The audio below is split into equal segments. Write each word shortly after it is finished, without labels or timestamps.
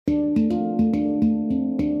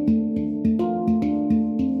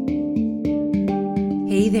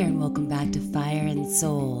Hey there, and welcome back to Fire and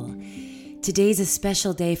Soul. Today's a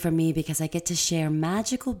special day for me because I get to share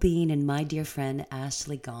magical being and my dear friend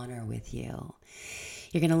Ashley Gonor with you.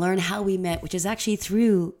 You're going to learn how we met, which is actually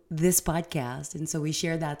through this podcast. And so we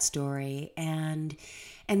share that story and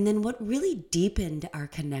then what really deepened our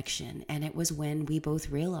connection. And it was when we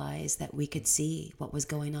both realized that we could see what was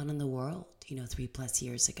going on in the world, 3+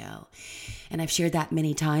 years ago. And I've shared that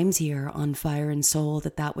many times here on Fire and Soul,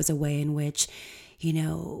 that was a way in which,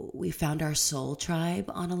 we found our soul tribe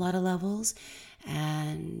on a lot of levels.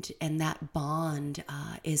 And that bond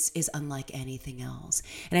is unlike anything else.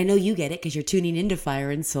 And I know you get it because you're tuning into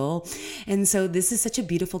Fire and Soul. And so this is such a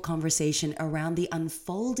beautiful conversation around the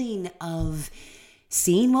unfolding of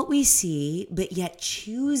seeing what we see, but yet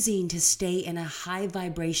choosing to stay in a high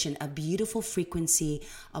vibration, a beautiful frequency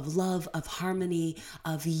of love, of harmony,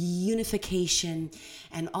 of unification,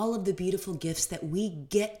 and all of the beautiful gifts that we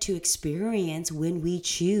get to experience when we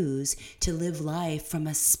choose to live life from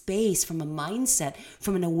a space, from a mindset,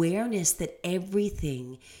 from an awareness that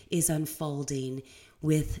everything is unfolding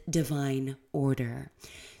with divine order.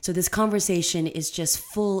 So this conversation is just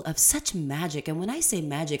full of such magic. And when I say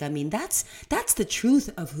magic, I mean that's the truth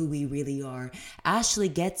of who we really are. Ashley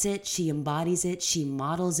gets it. She embodies it. She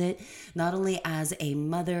models it, not only as a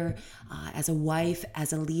mother, as a wife,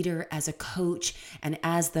 as a leader, as a coach, and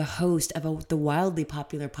as the host of the wildly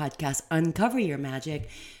popular podcast, Uncover Your Magic,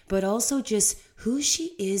 but also just who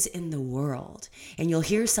she is in the world. And you'll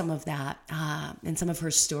hear some of that in some of her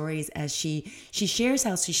stories as she shares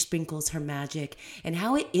how she sprinkles her magic and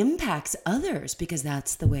how it impacts others, because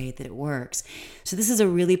that's the way that it works. So this is a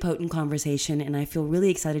really potent conversation, and I feel really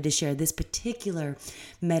excited to share this particular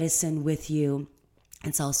medicine with you.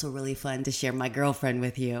 It's also really fun to share my girlfriend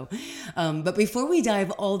with you. But before we dive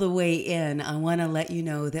all the way in, I want to let you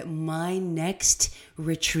know that my next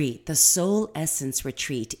retreat, the Soul Essence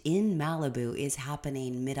Retreat in Malibu, is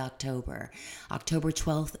happening mid-October, October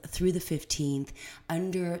 12th through the 15th,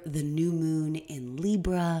 under the new moon in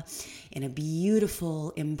Libra, in a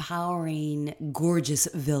beautiful, empowering, gorgeous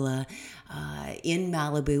villa in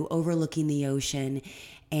Malibu overlooking the ocean.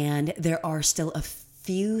 And there are still a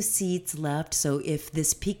few seats left. So if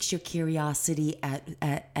this piques your curiosity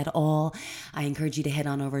at all, I encourage you to head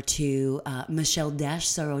on over to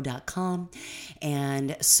michelle-sorrow.com,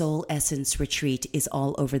 and Soul Essence Retreat is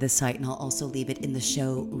all over the site, and I'll also leave it in the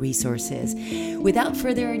show resources. Without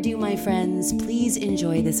further ado, my friends, please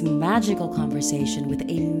enjoy this magical conversation with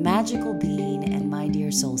a magical being and my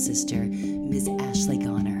dear soul sister, Ms. Ashley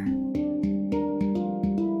Gonor.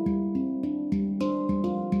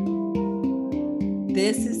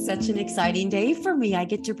 This is such an exciting day for me. I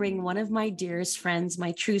get to bring one of my dearest friends,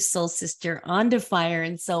 my true soul sister, onto Fire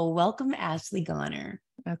and Soul. Welcome, Ashley Gonor.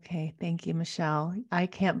 Okay. Thank you, Michelle. I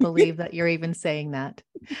can't believe that you're even saying that.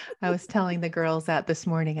 I was telling the girls that this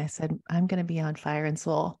morning. I said, I'm going to be on Fire and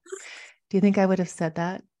Soul. Do you think I would have said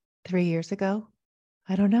that 3 years ago?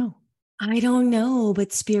 I don't know. I don't know,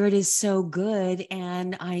 but spirit is so good.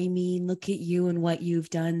 And I mean, look at you and what you've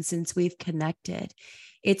done since we've connected.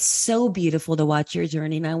 It's so beautiful to watch your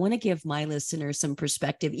journey. And I want to give my listeners some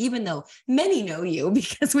perspective, even though many know you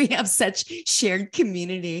because we have such shared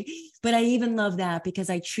community. But I even love that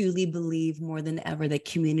because I truly believe more than ever that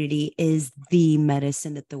community is the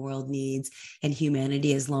medicine that the world needs and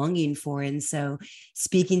humanity is longing for. And so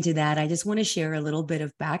speaking to that, I just want to share a little bit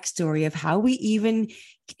of backstory of how we even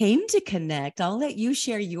came to connect. I'll let you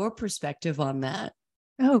share your perspective on that.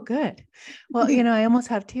 Oh, good. Well, I almost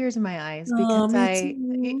have tears in my eyes Oh, because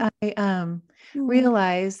me I too.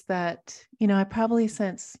 realized that, I probably,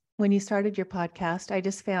 since when you started your podcast, I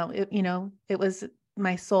just found it, it was,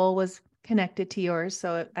 my soul was connected to yours.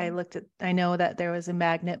 So I know that there was a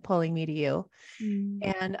magnet pulling me to you,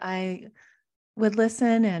 and I would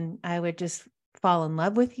listen and I would just fall in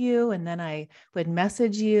love with you. And then I would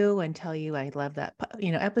message you and tell you I love that,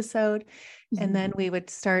 episode. And then we would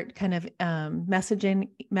start kind of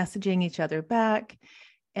messaging each other back.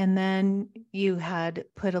 And then you had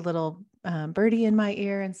put a little birdie in my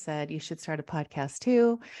ear and said, you should start a podcast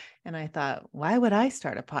too. And I thought, why would I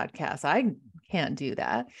start a podcast? I can't do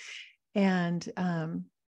that. And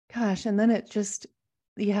gosh, and then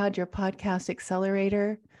you had your podcast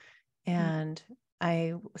accelerator, and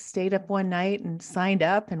I stayed up one night and signed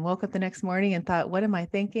up and woke up the next morning and thought, what am I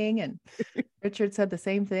thinking? And Richard said the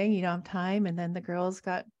same thing, you don't have time. And then the girls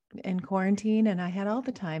got in quarantine and I had all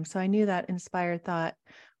the time. So I knew that inspired thought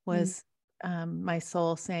was my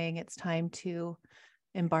soul saying it's time to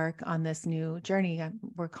embark on this new journey.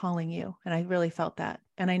 We're calling you. And I really felt that.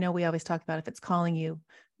 And I know we always talk about if it's calling you,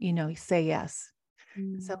 you say yes.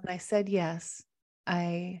 So when I said yes,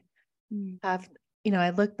 I have I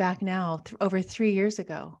look back now over 3 years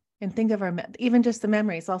ago and think of even just the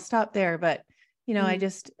memories. I'll stop there, but I Mm.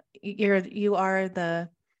 just, you are the,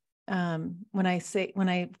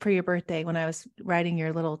 for your birthday, when I was writing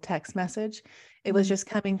your little text message, it was Mm. just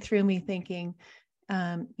coming through me thinking,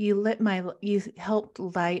 you helped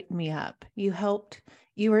light me up.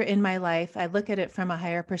 You were in my life. I look at it from a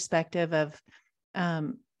higher perspective of,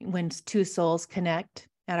 when two souls connect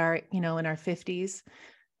in our 50s,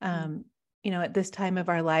 Mm. at this time of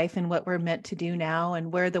our life and what we're meant to do now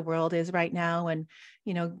and where the world is right now. And,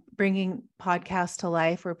 bringing podcasts to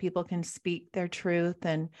life where people can speak their truth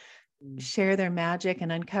and Mm. share their magic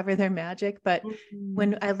and uncover their magic. But Mm.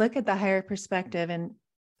 when I look at the higher perspective and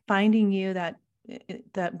finding you that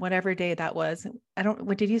whatever day that was,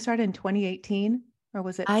 what did you start in 2018 or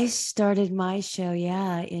was it? I started my show,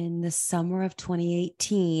 yeah, in the summer of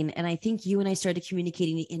 2018. And I think you and I started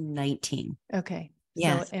communicating in 19. Okay. So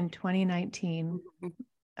Yes. in 2019, Mhm.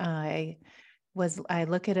 I I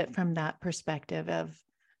look at it from that perspective of,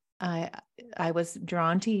 I I was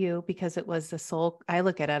drawn to you because it was the soul. I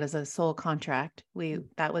look at it as a soul contract.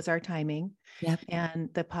 That was our timing, Yep.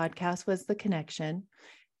 and the podcast was the connection.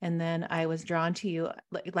 And then I was drawn to you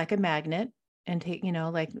like a magnet, and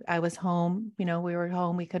like I was home, we were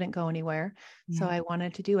home, we couldn't go anywhere. So Yeah. I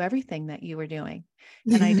wanted to do everything that you were doing.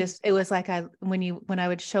 And it was like, when I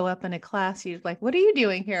would show up in a class, you'd like, what are you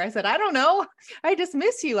doing here? I said, I don't know. I just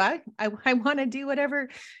miss you. I want to do whatever,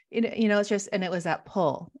 it's just, and it was that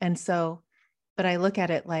pull. And so, but I look at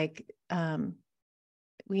it like,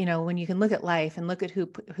 when you can look at life and look at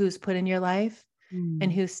who's put in your life and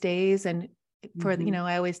Mm. who stays. And Mhm.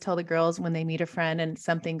 I always tell the girls when they meet a friend and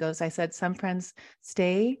something goes, I said, some friends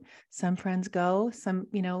stay, some friends go,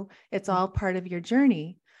 it's all part of your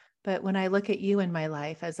journey. But when I look at you in my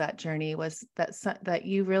life as that journey was that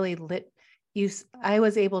you really I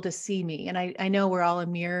was able to see me. And I know we're all a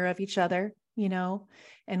mirror of each other,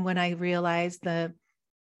 and when I realized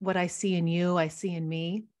what I see in you, I see in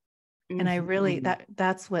me. And I really, Mhm.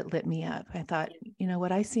 that's what lit me up. I thought,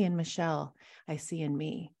 what I see in Michelle, I see in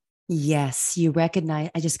me. Yes, you recognize.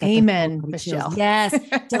 I just got the full Amen, body chills. Michelle.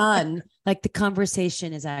 Yes, done. Like the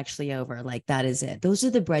conversation is actually over. Like that is it. Those are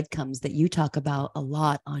the breadcrumbs that you talk about a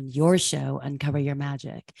lot on your show, Uncover Your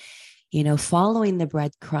Magic. Following the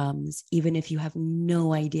breadcrumbs, even if you have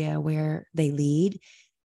no idea where they lead,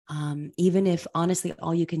 even if honestly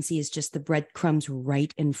all you can see is just the breadcrumbs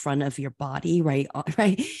right in front of your body, right,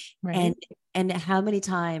 right, Right. and how many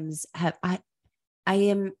times have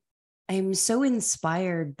I'm so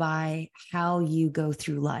inspired by how you go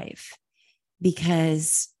through life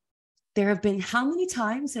because there have been how many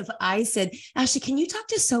times have I said, Ashley, can you talk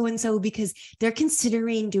to so and so because they're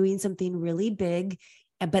considering doing something really big,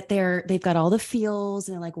 but they've got all the feels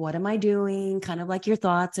and they're like, what am I doing? Kind of like your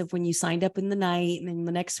thoughts of when you signed up in the night and then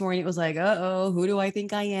the next morning it was like, oh, who do I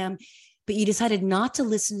think I am? But you decided not to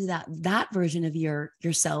listen to that version of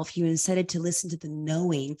yourself. You decided to listen to the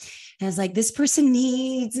knowing. And it's like this person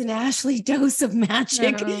needs an Ashley dose of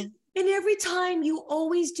magic. Oh, And every time you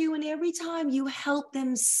always do, and every time you help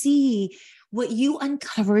them see what you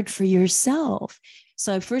uncovered for yourself.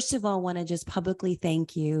 So, I first of all want to just publicly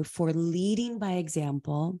thank you for leading by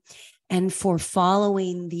example and for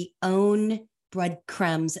following the own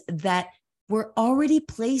breadcrumbs that were already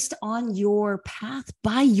placed on your path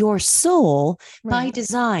by your soul, by right.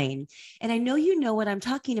 design. And I know you know what I'm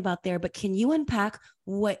talking about there, but can you unpack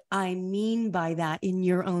what I mean by that in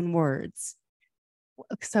your own words?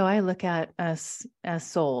 So I look at us as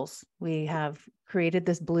souls. We have created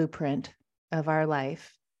this blueprint of our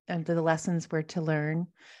life and the lessons we're to learn,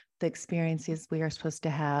 the experiences we are supposed to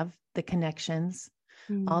have, the connections,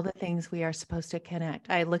 all Mm. the things we are supposed to connect.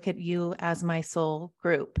 I look at you as my soul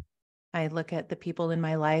group. I look at the people in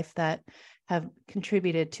my life that have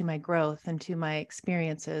contributed to my growth and to my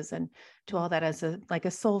experiences and to all that as like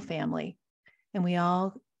a soul family. And we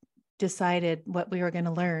all decided what we were going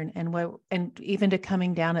to learn and even to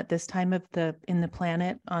coming down at this time of in the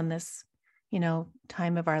planet on this,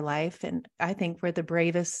 time of our life. And I think we're the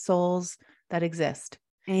bravest souls that exist.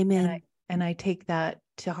 And I Amen. and I take that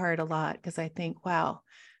to heart a lot because I think, wow,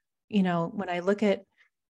 when I look at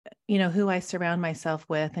who I surround myself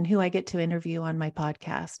with and who I get to interview on my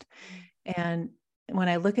podcast. And when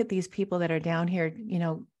I look at these people that are down here,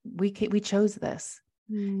 we chose this,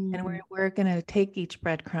 and Mm. we're going to take each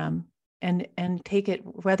breadcrumb and take it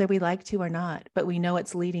whether we like to or not. But we know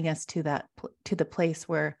it's leading us to to the place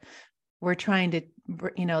where we're trying to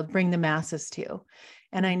bring the masses to.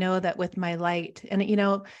 And I know that with my light, and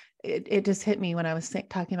it just hit me when I was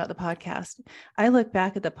talking about the podcast. I look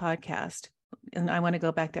back at the podcast and I want to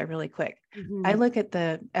go back there really quick. Mm-hmm. I look at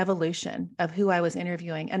the evolution of who I was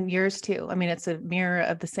interviewing, and yours too. I mean, it's a mirror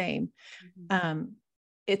of the same. Mm-hmm.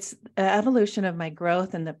 It's an evolution of my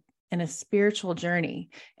growth and a spiritual journey,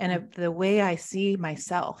 and of the way I see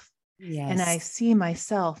myself. And I Yes. see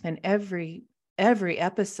myself in every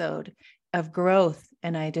episode of growth.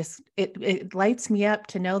 And I just, it lights me up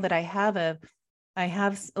to know that I have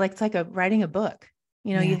like, it's like writing a book,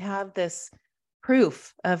 you know, Yeah. you have this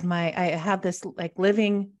proof of I have this like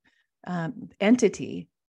living entity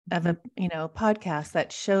of a, you know, podcast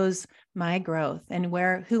that shows my growth and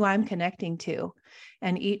who I'm connecting to.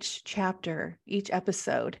 And each chapter, each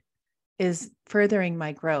episode is furthering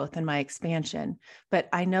my growth and my expansion. But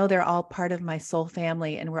I know they're all part of my soul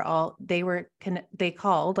family, and they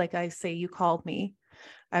called, like I say, you called me.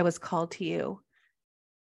 I was called to you.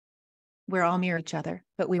 We're all mirror each other,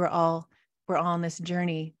 but we're all on this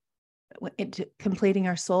journey into completing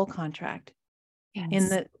our soul contract in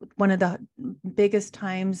Yes. one of the biggest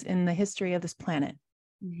times in the history of this planet.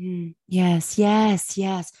 Mm-hmm. Yes, yes,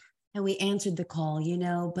 yes. And we answered the call, you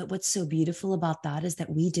know, but what's so beautiful about that is that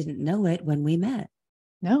we didn't know it when we met.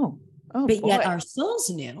 No. Oh But yet boy. our souls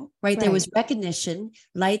knew, right? There Right. was recognition.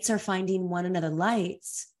 Lights are finding one another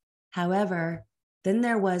lights. However, then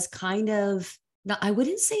there was kind of, now I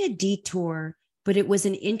wouldn't say a detour, but it was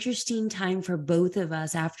an interesting time for both of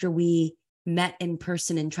us after we met in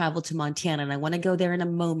person and traveled to Montana. And I want to go there in a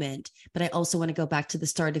moment, but I also want to go back to the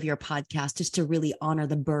start of your podcast just to really honor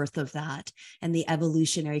the birth of that and the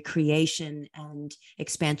evolutionary creation and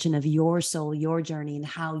expansion of your soul, your journey, and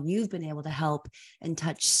how you've been able to help and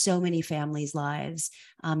touch so many families' lives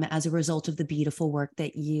as a result of the beautiful work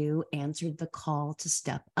that you answered the call to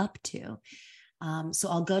step up to. So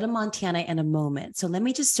I'll go to Montana in a moment. So let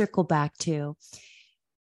me just circle back to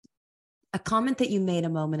a comment that you made a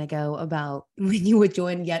moment ago about when you would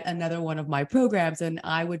join yet another one of my programs, and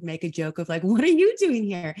I would make a joke of like, what are you doing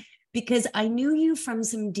here? Because I knew you from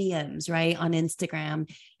some DMs, right, on Instagram.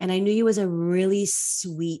 And I knew you as a really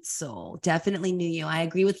sweet soul. Definitely knew you. I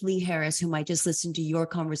agree with Lee Harris, whom I just listened to your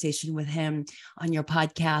conversation with him on your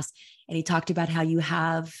podcast. And he talked about how you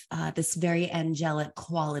have this very angelic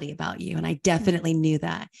quality about you. And I definitely knew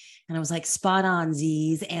that. And I was like, spot on,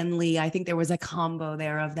 Z's and Lee. I think there was a combo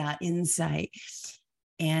there of that insight.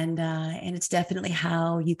 And it's definitely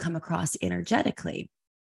how you come across energetically.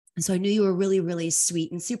 And so I knew you were really, really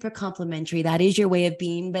sweet and super complimentary. That is your way of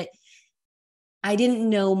being, but I didn't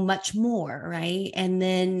know much more, right? And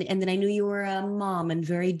then I knew you were a mom and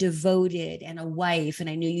very devoted and a wife. And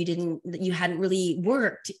I knew you hadn't really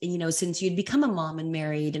worked, you know, since you'd become a mom and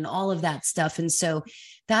married and all of that stuff. And so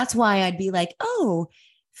that's why I'd be like, oh,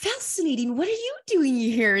 fascinating. What are you doing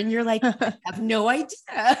here? And you're like, I have no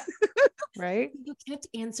idea. Right. You kept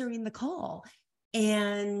answering the call.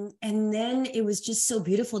 And then it was just so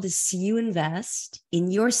beautiful to see you invest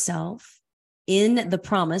in yourself, in the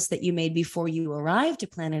promise that you made before you arrived to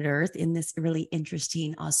planet Earth in this really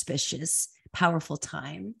interesting, auspicious, powerful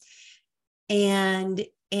time. And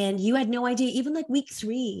you had no idea, even like week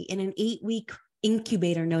 3 in an 8-week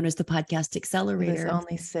incubator known as the Podcast Accelerator. It was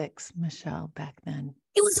only 6, Michelle, back then.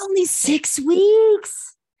 It was only 6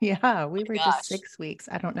 weeks. Yeah, we were just 6 weeks.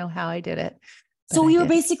 I don't know how I did it. So we were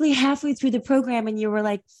basically halfway through the program and you were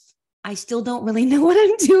like, I still don't really know what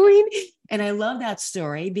I'm doing. And I love that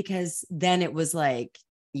story because then it was like,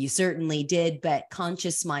 you certainly did, but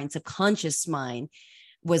conscious mind, subconscious mind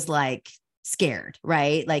was like scared,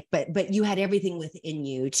 right? Like, but you had everything within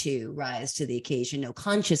you to rise to the occasion. No,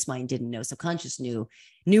 conscious mind didn't know, subconscious knew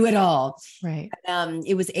it all. Right.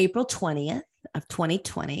 It was April 20th of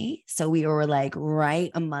 2020. So we were like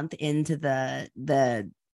right a month into the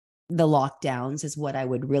lockdowns is what I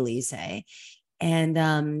would really say. And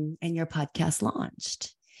your podcast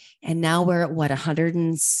launched. And now we're at what,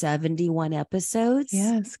 171 episodes?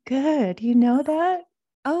 Yes, good. You know that?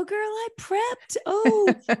 Oh, girl, I prepped.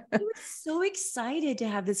 Oh, I was so excited to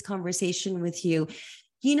have this conversation with you.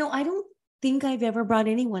 You know, I don't think I've ever brought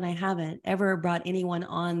anyone. I haven't ever brought anyone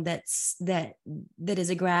on that is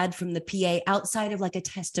a grad from the PA outside of like a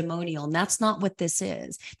testimonial. And that's not what this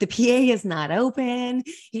is. The PA is not open,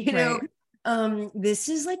 you know. This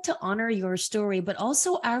is like to honor your story, but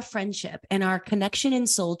also our friendship and our connection in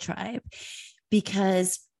Soul Tribe,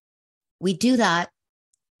 because we do that.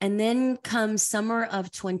 And then comes summer of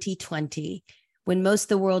 2020, when most of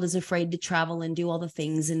the world is afraid to travel and do all the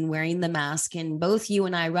things and wearing the mask. And both you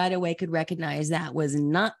and I right away could recognize that was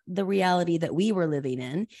not the reality that we were living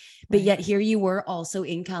in. But yet here you were also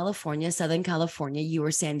in California, Southern California. You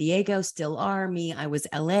were San Diego, still are. Me, I was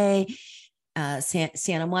LA.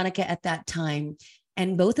 Santa Monica at that time.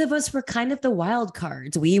 And both of us were kind of the wild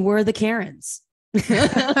cards. We were the Karens.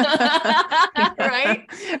 Right?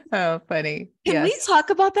 Oh, funny. Can we Yes. talk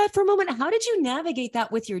about that for a moment? How did you navigate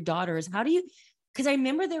that with your daughters? How do you, because I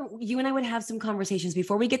remember you and I would have some conversations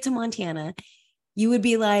before we get to Montana. You would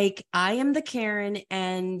be like, I am the Karen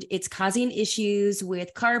and it's causing issues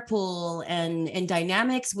with carpool and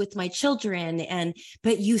dynamics with my children.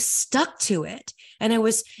 But you stuck to it. And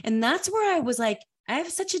that's where I was like, I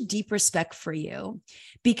have such a deep respect for you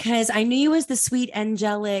because I knew you as the sweet,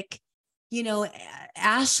 angelic,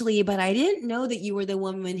 Ashley, but I didn't know that you were the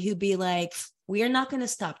woman who'd be like, we are not going to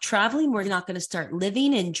stop traveling. We're not going to start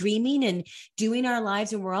living and dreaming and doing our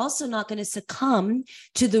lives. And we're also not going to succumb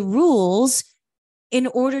to the rules in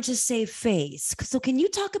order to save face. So can you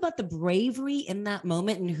talk about the bravery in that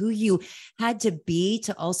moment and who you had to be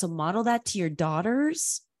to also model that to your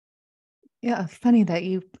daughters? Yeah. Funny that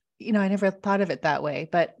I never thought of it that way,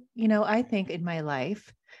 but, I think in my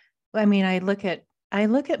life, I mean, I look at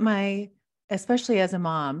especially as a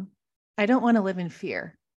mom, I don't want to live in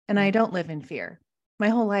fear, and I don't live in fear. My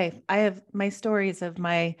whole life, I have my stories of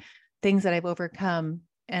my things that I've overcome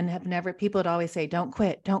and have never, people would always say, don't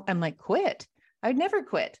quit. I'm like, quit. I'd never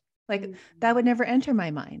quit. Like that would never enter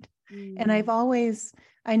my mind. And I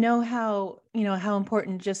know how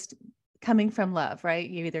important just coming from love, right?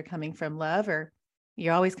 You're either coming from love or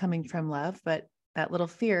you're always coming from love, but that little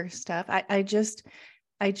fear stuff, I just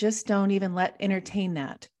don't even entertain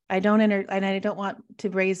that. And I don't want to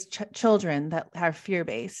raise children that are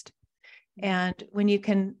fear-based. And when you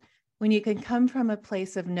can come from a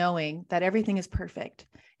place of knowing that everything is perfect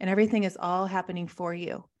and everything is all happening for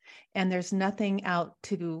you and there's nothing out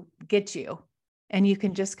to get you, and you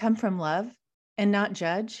can just come from love and not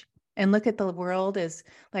judge and look at the world as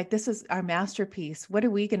like, this is our masterpiece. What are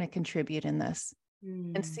we going to contribute in this?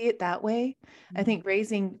 And see it that way. I think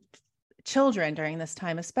raising children during this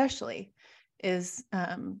time, especially, is,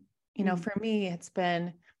 for me, it's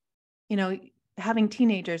been, having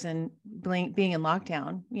teenagers and being in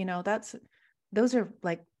lockdown, those are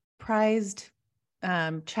like prized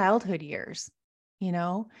childhood years,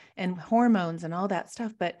 and hormones and all that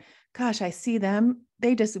stuff. But gosh, I see them,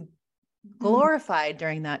 they just glorified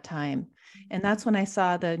during that time. And that's when I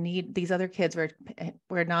saw the need. These other kids were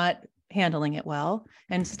not handling it well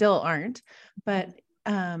and still aren't. But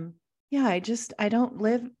yeah, I don't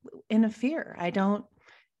live in a fear. I don't,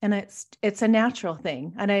 and it's a natural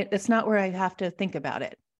thing. And it's not where I have to think about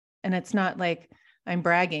it. And it's not like I'm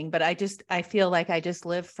bragging, but I feel like I just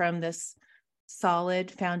live from this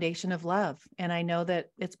solid foundation of love. And I know that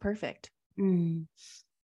it's perfect.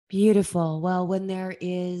 Beautiful. Well, when there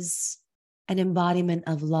is an embodiment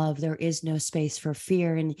of love, there is no space for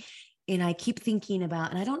fear. And I keep thinking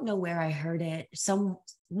about, and I don't know where I heard it,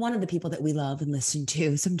 one of the people that we love and listen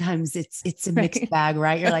to. Sometimes it's a mixed bag,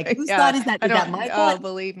 right? You're like, whose thought is that? Is that my thought? Oh,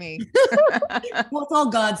 believe me. Well, it's all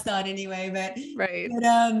God's thought anyway, but right.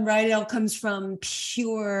 Right. It all comes from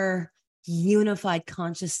pure unified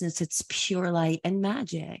consciousness. It's pure light and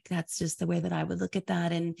magic. That's just the way that I would look at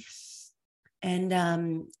that. I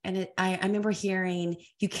remember hearing,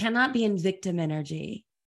 you cannot be in victim energy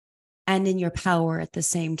and in your power at the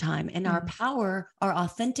same time. And our power, our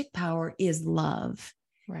authentic power, is love.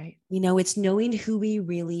 Right. It's knowing who we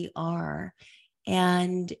really are.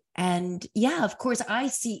 And yeah, of course,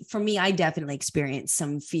 for me, I definitely experience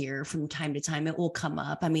some fear from time to time. It will come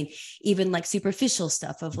up. I mean, even like superficial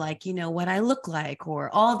stuff of like, what I look like, or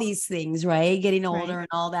all these things, right? Getting older and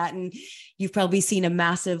all that. And you've probably seen a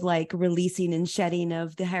massive like releasing and shedding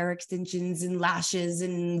of the hair extensions and lashes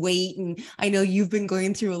and weight. And I know you've been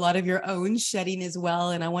going through a lot of your own shedding as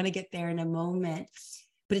well. And I want to get there in a moment.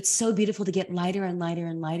 But it's so beautiful to get lighter and lighter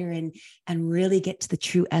and lighter and really get to the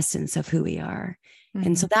true essence of who we are.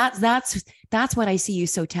 And so that's what I see you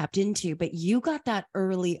so tapped into. But you got that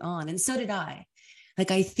early on, and so did I.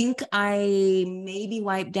 Like, I think I maybe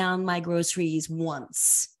wiped down my groceries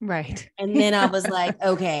once. Right. And then I was like,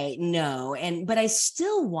 okay, no. But I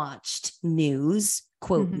still watched news,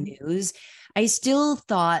 quote news. I still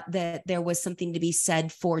thought that there was something to be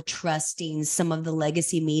said for trusting some of the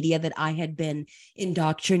legacy media that I had been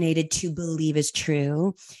indoctrinated to believe is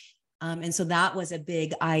true. And so that was a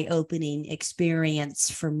big eye-opening experience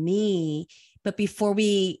for me. But before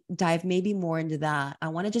we dive maybe more into that, I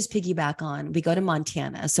want to just piggyback on, we go to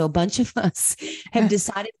Montana. So a bunch of us have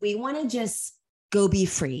decided we want to just go be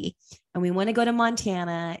free. And we want to go to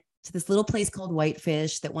Montana, to this little place called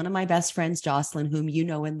Whitefish that one of my best friends, Jocelyn, whom you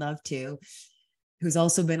know and love too, who's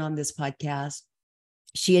also been on this podcast,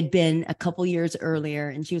 She had been a couple years earlier,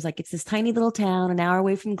 and she was like, it's this tiny little town an hour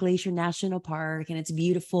away from Glacier National Park, and it's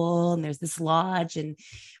beautiful, and there's this lodge, and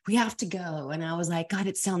we have to go. And I was like, God,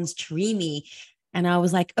 it sounds dreamy. And I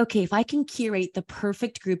was like, okay, if I can curate the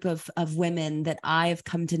perfect group of women that I've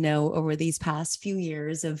come to know over these past few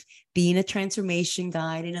years of being a transformation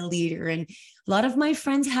guide and a leader, and a lot of my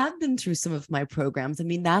friends have been through some of my programs. I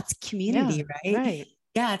mean, that's Yeah, community, right? right.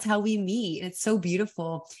 Yeah, it's how we meet. It's so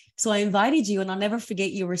beautiful. So I invited you, and I'll never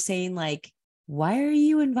forget you were saying, like, why are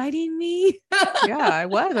you inviting me? Yeah, I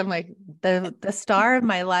was. I'm like, the star of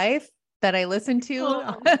my life that I listen to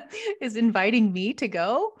Oh, is inviting me to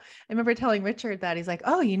go. I remember telling Richard that. He's like,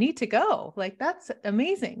 "Oh, you need to go. Like, that's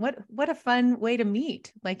amazing. What a fun way to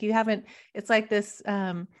meet. Like, you haven't, it's like this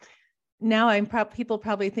now people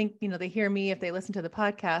probably think, they hear me if they listen to the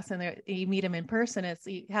podcast, and you meet them in person. It's,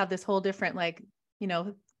 you have this whole different, like, you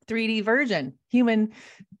know, 3D version, human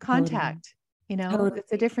totally. contact. It's a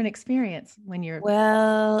Totally. different experience when you're,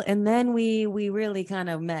 Well, and then we really kind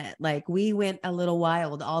of met. Like we went a little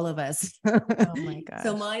wild, all of us. oh my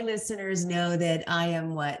So gosh, my listeners know that I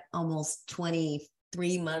am what, almost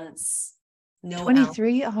 23 months, no alcohol.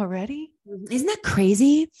 23 already? Isn't that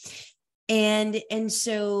crazy? And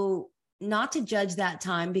so, not to judge that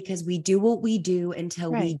time, because we do what we do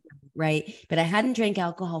until we Right. don't, right? But I hadn't drank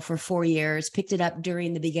alcohol for 4 years, picked it up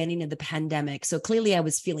during the beginning of the pandemic. So clearly I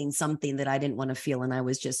was feeling something that I didn't want to feel, and I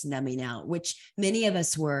was just numbing out, which many of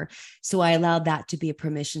us were. So I allowed that to be a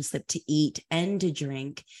permission slip to eat and to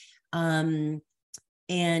drink. Um,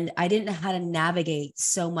 and I didn't know how to navigate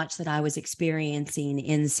so much that I was experiencing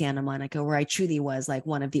in Santa Monica, where I truly was like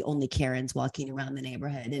one of the only Karens walking around the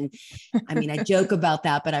neighborhood. And I mean, I joke about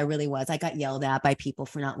that, but I really was. I got yelled at by people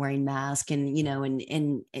for not wearing masks, and,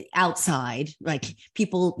 and outside, like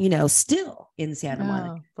people, still in Santa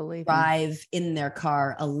Monica Oh, believe me. drive in their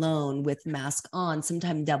car alone with mask on,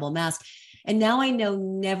 sometimes double mask. And now I know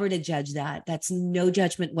never to judge that. That's no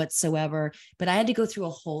judgment whatsoever. But I had to go through a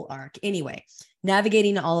whole arc. Anyway,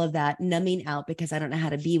 navigating all of that, numbing out because I don't know how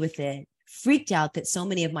to be with it, freaked out that so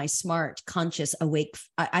many of my smart, conscious, awake,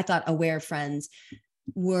 I thought aware friends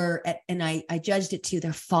were, and I judged it too,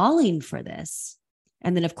 they're falling for this.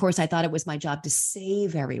 And then, of course, I thought it was my job to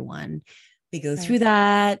save everyone. We go through Right.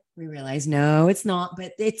 that. We realize, no, it's not,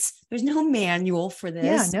 but there's no manual for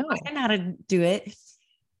Yeah, this. I no. know how to do it.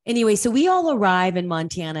 Anyway, so we all arrive in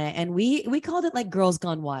Montana, and we called it like Girls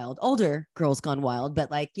Gone Wild, older Girls Gone Wild, but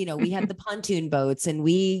like, we had the pontoon boats, and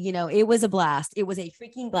it was a blast. It was a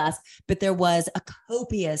freaking blast, but there was a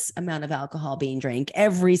copious amount of alcohol being drank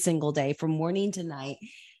every single day from morning to night.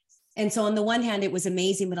 And so on the one hand, it was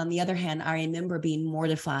amazing. But on the other hand, I remember being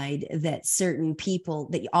mortified that certain people,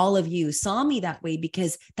 that all of you saw me that way,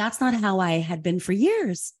 because that's not how I had been for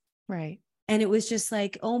years. Right. And it was just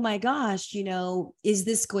like, oh my gosh, is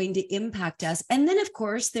this going to impact us? And then, of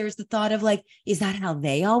course, there's the thought of like, is that how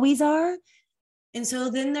they always are? And so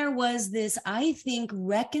then there was this, I think,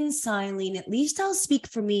 reconciling, at least I'll speak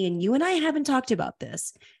for me, and you and I haven't talked about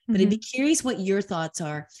this, but I'd be Mhm. curious what your thoughts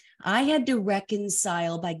are. I had to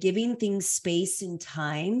reconcile by giving things space and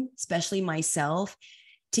time, especially myself,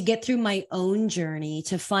 to get through my own journey,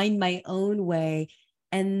 to find my own way.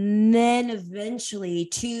 And then eventually,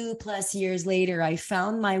 2+ years later, I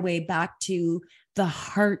found my way back to the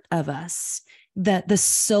heart of us, the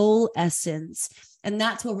soul essence. And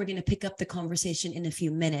that's where we're going to pick up the conversation in a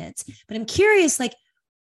few minutes. But I'm curious, like,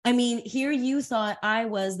 I mean, here you thought I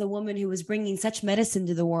was the woman who was bringing such medicine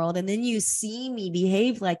to the world, and then you see me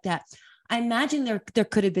behave like that. I imagine there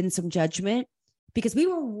could have been some judgment, because we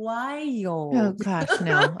were Oh wild. gosh,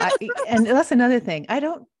 no. And that's another thing. I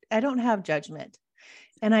don't have judgment.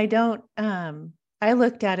 And I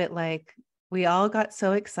looked at it like we all got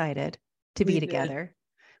so excited to We be did. together.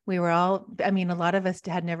 We were all, I mean, a lot of us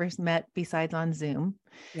had never met besides on Zoom.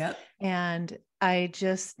 Yep. And I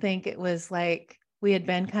just think it was like we had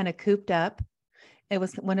been kind of cooped up. It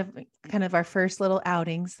was one of kind of our first little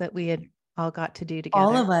outings that we had all got to do All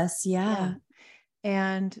together. of us. Yeah. Yeah.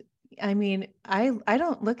 And I mean, I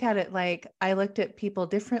don't look at it like I looked at people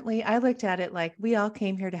differently. I looked at it like we all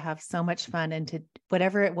came here to have so much fun, and to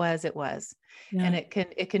whatever it was, it was. Yeah. And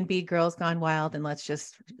it can be girls gone wild, and let's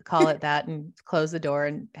just call it that and close the door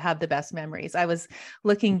and have the best memories. I was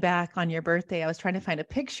looking back on your birthday. I was trying to find a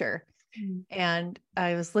picture, Mm. and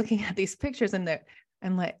I was looking at these pictures, and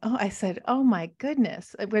I'm like, oh, I said, oh my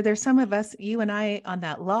goodness, where there's some of us, you and I, on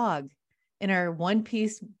that log in our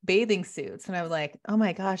one-piece bathing suits. And I was like, oh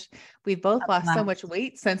my gosh, we've both lost so Wow. much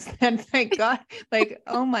weight since then. Thank God. Like,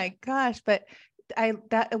 oh my gosh. But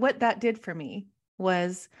what that did for me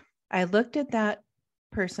was I looked at that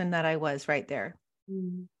person that I was right there,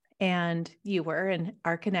 Mm. and you were, and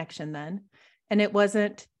our connection then. And it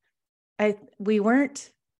wasn't, we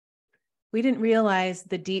didn't realize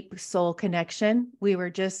the deep soul connection. We were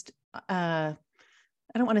just, I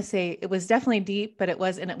don't want to say it was definitely deep, but it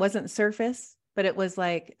wasn't surface, but it was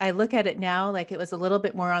like, I look at it now, like it was a little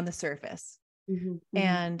bit more on the surface. Mm-hmm, mm-hmm.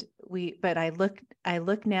 And but I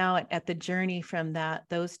look now at the journey from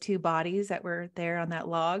those two bodies that were there on that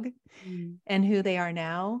log and who they are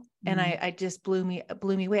now. And I just blew me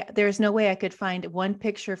away. There's no way I could find one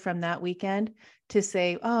picture from that weekend to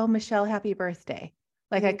say, oh, Michelle, happy birthday.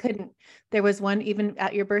 Like I couldn't. There was one even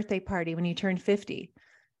at your birthday party when you turned 50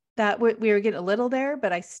 that we were getting a little there,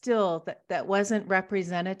 but I still, that wasn't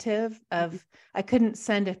representative of, I couldn't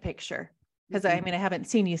send a picture because I mean, I haven't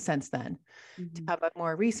seen you since then. To have a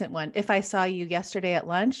more recent one. If I saw you yesterday at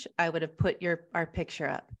lunch, I would have put our picture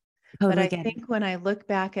up. But I think when I look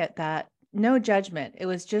back at that, no judgment. It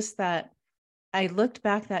was just that I looked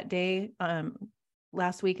back that day,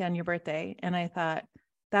 last week on your birthday, and I thought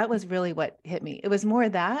that was really what hit me. It was more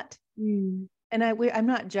that, and I'm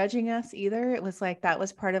not judging us either. It was like, that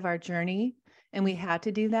was part of our journey and we had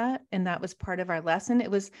to do that. And that was part of our lesson.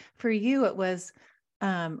 It was for you. It was,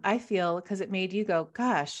 I feel, because it made you go,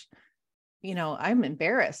 gosh, I'm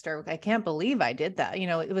embarrassed, or I can't believe I did that.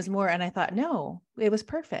 It was more, and I thought, no, it was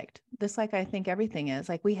perfect. Just like I think everything is,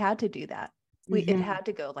 like, we had to do that. It had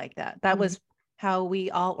to go like that. That was how we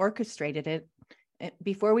all orchestrated it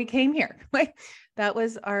before we came here. Like that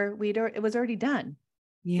was it was already done.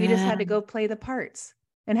 Yeah. We just had to go play the parts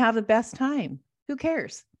and have the best time. Who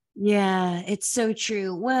cares? Yeah, it's so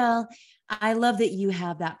true. Well, I love that you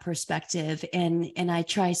have that perspective, and I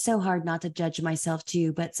try so hard not to judge myself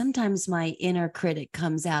too, but sometimes my inner critic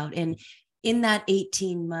comes out. And in that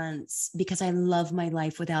 18 months, because I love my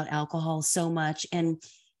life without alcohol so much, and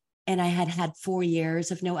I had 4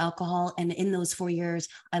 years of no alcohol, and in those 4 years,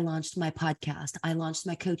 I launched my podcast, I launched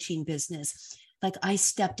my coaching business. Like I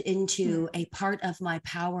stepped into a part of my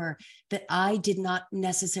power that I did not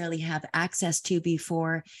necessarily have access to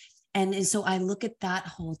before. And so I look at that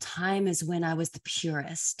whole time as when I was the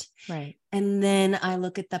purest. Right. And then I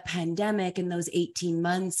look at the pandemic and those 18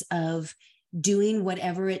 months of doing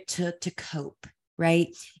whatever it took to cope.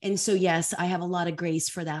 Right. And so, yes, I have a lot of grace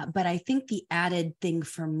for that. But I think the added thing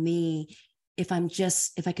for me, if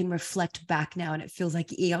I can reflect back now, and it feels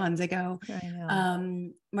like eons ago, I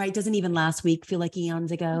know. Right. Doesn't even last week feel like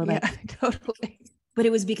eons ago. Yeah, totally. But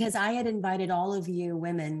it was because I had invited all of you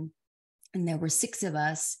women, and there were 8 of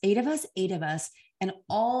us, and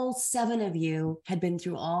all 7 of you had been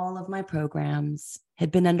through all of my programs,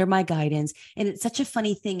 had been under my guidance. And it's such a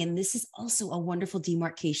funny thing. And this is also a wonderful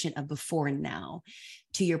demarcation of before and now,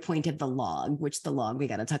 to your point of the log, we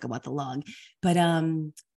got to talk about the log. But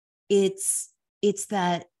it's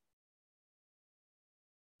that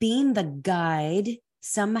being the guide,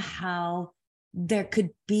 somehow there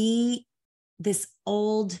could be this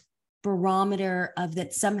old barometer of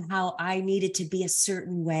that somehow I needed to be a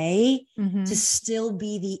certain way to still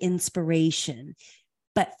be the inspiration.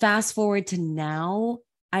 But fast forward to now,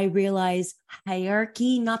 I realize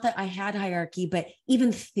hierarchy, not that I had hierarchy, but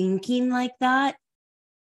even thinking like that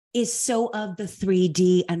is so of the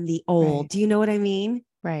 3D and the old. Right. Do you know what I mean?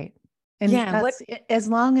 Right. And that's, as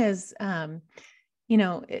long as,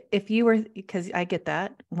 if you were, because I get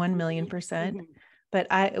that 1,000,000%, but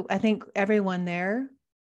I think everyone there,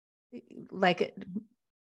 like,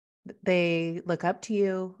 they look up to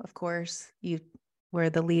you. Of course, you were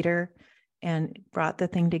the leader and brought the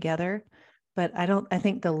thing together. But I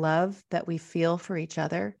think the love that we feel for each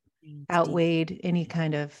other outweighed any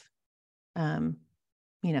kind of,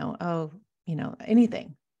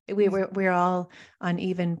 anything. We're all on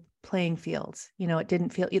even playing fields. It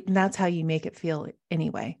didn't feel, and that's how you make it feel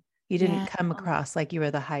anyway. You didn't come across like you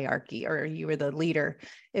were the hierarchy or you were the leader.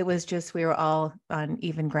 It was just, we were all on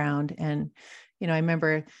even ground. And, I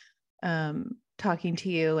remember talking to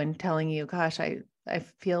you and telling you, gosh, I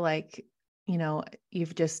feel like,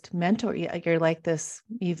 you've just mentored, you're like this,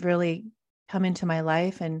 you've really come into my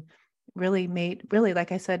life and really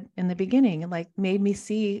like I said in the beginning, like made me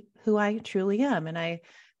see who I truly am. And I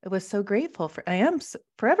was so grateful I am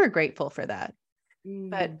forever grateful for that.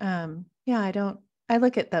 But I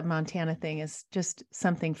look at that Montana thing as just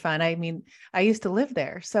something fun. I mean, I used to live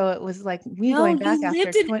there. So it was like me going back after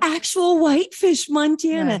lived in actual Whitefish,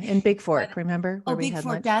 Montana. In Big Fork, remember? Big Fork.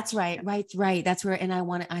 Lunch? That's right. Right. That's where, and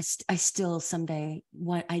I still someday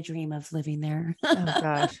I dream of living there. Oh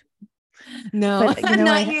gosh. No, but,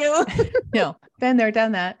 not you. No, been there,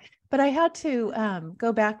 done that. But I had to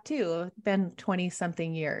go back too. Been 20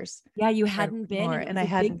 something years. Yeah, you hadn't been, and I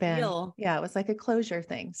hadn't been. Deal. Yeah, it was like a closure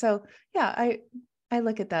thing. So yeah, I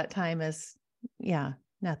look at that time as, yeah,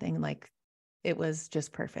 nothing. Like it was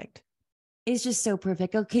just perfect. It's just so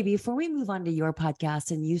perfect. Okay, before we move on to your podcast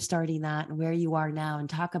and you starting that and where you are now, and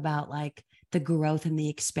talk about like the growth and the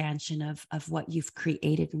expansion of what you've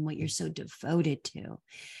created and what you're so devoted to.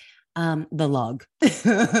 The log.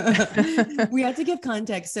 We had to give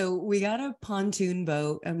context. So we got a pontoon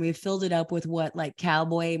boat and we filled it up with what, like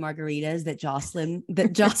cowboy margaritas that Jocelyn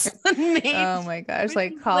made. Oh my gosh,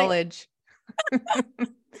 like college.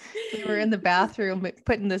 We were in the bathroom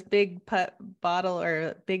putting this big bottle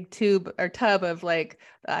or big tube or tub of like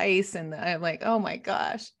ice. And I'm like, oh my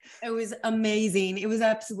gosh. It was amazing. It was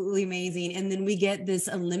absolutely amazing. And then we get this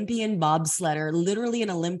Olympian bobsledder, literally an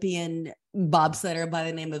Olympian bobsledder by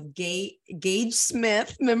the name of Gage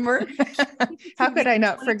Smith. Remember? How could I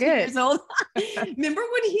not forget? Years old. Remember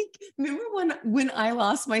when I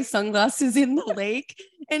lost my sunglasses in the lake,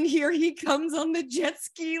 and here he comes on the jet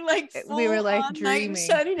ski, like we were like dreaming.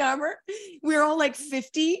 Shining armor. We were all like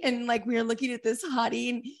 50, and like we were looking at this hottie,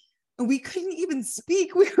 and we couldn't even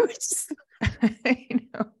speak. We were just. I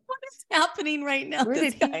know. What is happening right now? Where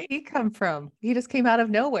did he come from? He just came out of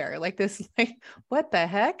nowhere, like this. Like, what the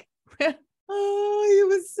heck? Oh, he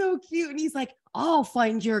was so cute. And he's like, I'll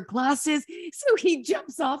find your glasses. So he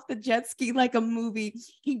jumps off the jet ski like a movie.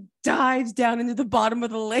 He dives down into the bottom of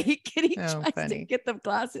the lake and he tries to get the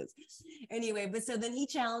glasses. Anyway, but so then he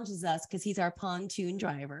challenges us because he's our pontoon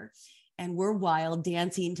driver. And we're wild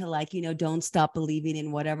dancing to like, Don't Stop Believing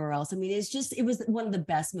in whatever else. I mean, it was one of the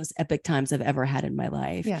best, most epic times I've ever had in my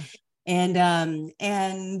life. Yeah.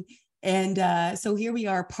 And so here we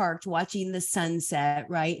are parked watching the sunset,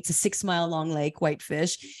 right? It's a 6-mile long lake,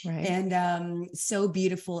 Whitefish. Right. And so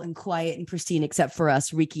beautiful and quiet and pristine, except for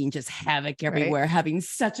us wreaking just havoc everywhere, having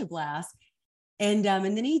such a blast. And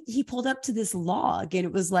then he pulled up to this log, and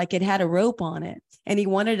it was like it had a rope on it. And he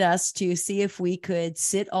wanted us to see if we could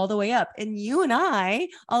sit all the way up. And you and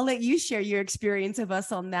I'll let you share your experience of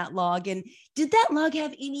us on that log. And did that log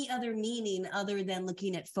have any other meaning other than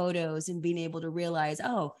looking at photos and being able to realize,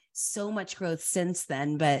 oh, so much growth since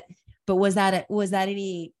then? But was that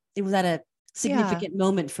a significant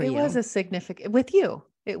moment for you? It was a significant with you.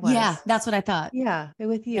 It was. Yeah, that's what I thought. Yeah,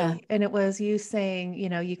 with you. Yeah. And it was you saying,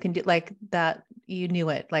 you can do like that. You knew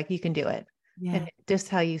it, like you can do it. Yeah. And just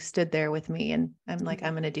how you stood there with me. And I'm like,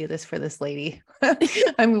 I'm going to do this for this lady.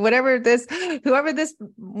 I mean, whoever this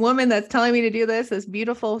woman that's telling me to do this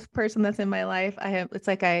beautiful person that's in my life. It's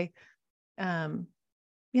like, I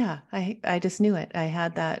just knew it. I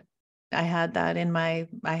had that I had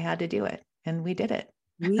to do it, and we did it.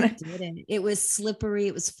 We didn't. It was slippery.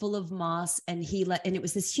 It was full of moss, and it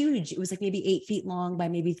was this huge. It was like maybe 8 feet long by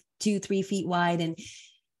maybe 2-3 feet wide, and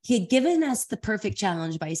he had given us the perfect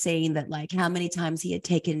challenge by saying that like how many times he had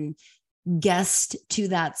taken guests to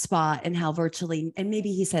that spot and how virtually, and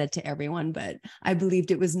maybe he said it to everyone, but I believed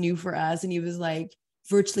it was new for us. And he was like,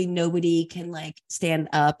 virtually nobody can like stand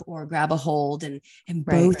up or grab a hold, and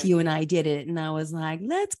both you and I did it. And I was like,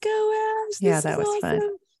 let's go, Ash. Yeah, that was awesome.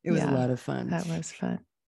 Fun. It was a lot of fun. That was fun.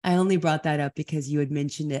 I only brought that up because you had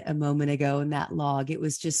mentioned it a moment ago in that log. It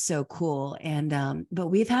was just so cool. And, but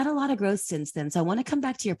we've had a lot of growth since then. So I want to come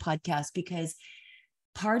back to your podcast, because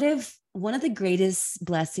one of the greatest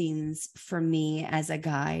blessings for me as a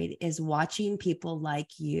guide is watching people like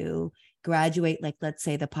you graduate, like, let's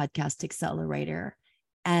say the podcast accelerator,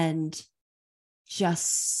 and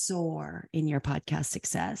just soar in your podcast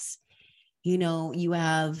success. You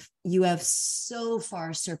have so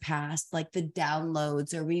far surpassed like the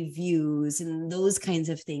downloads or reviews and those kinds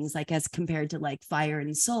of things, like as compared to like Fire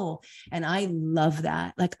and Soul. And I love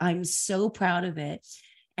that. Like, I'm so proud of it.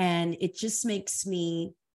 And it just makes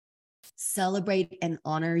me celebrate and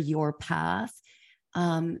honor your path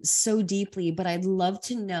so deeply. But I'd love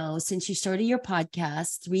to know, since you started your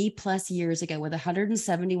podcast 3+ years ago with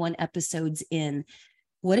 171 episodes in,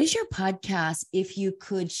 what is your podcast, if you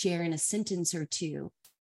could share in a sentence or two,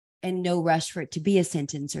 and no rush for it to be a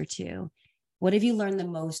sentence or two? What have you learned the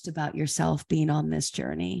most about yourself being on this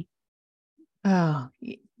journey? Oh,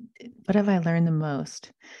 what have I learned the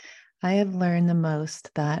most? I have learned the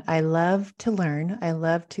most that I love to learn. I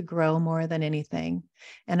love to grow more than anything.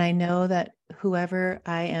 And I know that whoever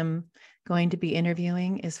I am going to be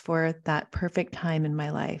interviewing is for that perfect time in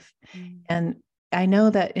my life. And I know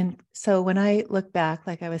that so when I look back,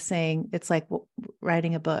 like I was saying, it's like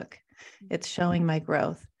writing a book. It's showing my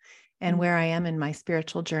growth and where I am in my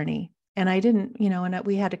spiritual journey. And I didn't, and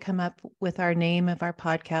we had to come up with our name of our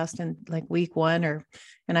podcast in like week 1,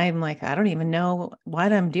 and I'm like, I don't even know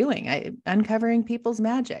what I'm doing. Uncovering people's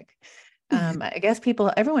magic. I guess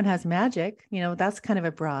everyone has magic, that's kind of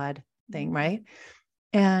a broad thing, right?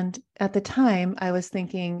 And at the time I was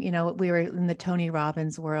thinking, we were in the Tony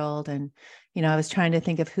Robbins world, and, I was trying to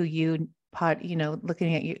think of who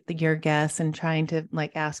looking at your guests and trying to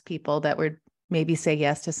like ask people that would maybe say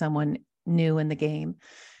yes to someone new in the game.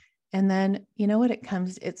 And then, what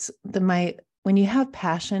when you have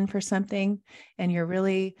passion for something and you're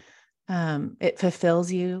really, it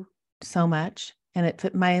fulfills you so much. And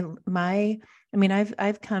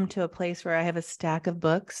I've come to a place where I have a stack of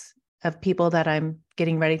books of people that I'm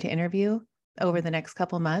getting ready to interview over the next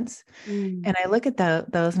couple months. And I look at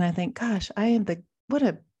those and I think, gosh,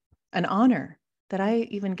 an honor that I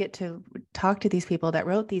even get to talk to these people that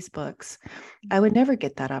wrote these books. I would never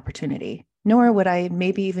get that opportunity, nor would I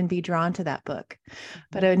maybe even be drawn to that book.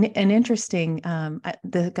 But an interesting,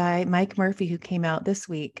 the guy, Mike Murphy, who came out this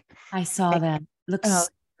week. I saw that. Looks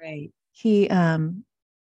great.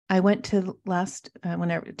 I went to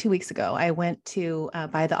 2 weeks ago, I went to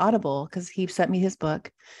buy the Audible because he sent me his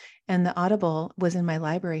book, and the Audible was in my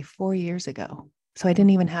library 4 years ago. So I didn't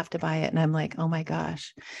even have to buy it. And I'm like, oh my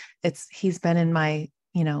gosh, he's been in my,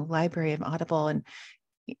 library of Audible. And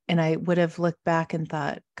I would have looked back and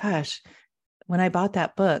thought, gosh, when I bought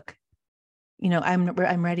that book,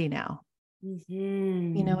 I'm ready now.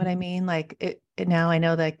 Mm-hmm. You know what I mean? Like now I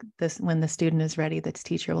know that when the student is ready, the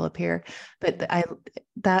teacher will appear. But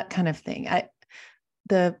that kind of thing.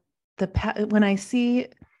 When I see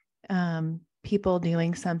people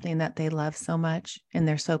doing something that they love so much and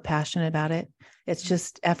they're so passionate about it, it's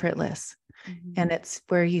just effortless. Mm-hmm. And it's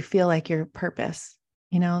where you feel like your purpose.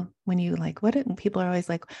 When you people are always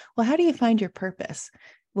like, well, how do you find your purpose?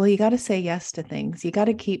 Well, you got to say yes to things. You got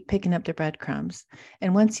to keep picking up the breadcrumbs.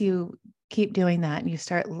 And once you keep doing that and you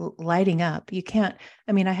start lighting up,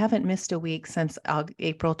 I haven't missed a week since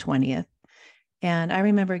April 20th. And I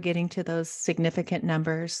remember getting to those significant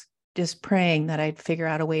numbers, just praying that I'd figure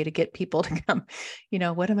out a way to get people to come.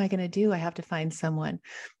 What am I going to do? I have to find someone.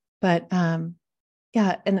 But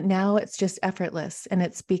yeah, and now it's just effortless. And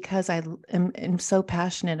it's because I am so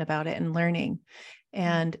passionate about it and learning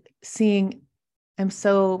and seeing. I'm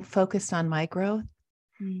so focused on my growth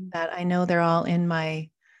that I know they're all in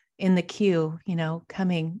the queue,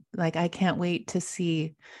 coming. Like, I can't wait to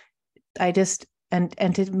see.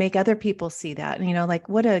 And to make other people see that, like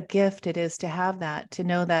what a gift it is to have that, to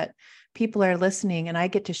know that people are listening and I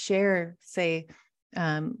get to share, say,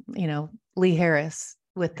 Lee Harris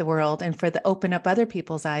with the world, and open up other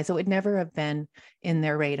people's eyes. It would never have been in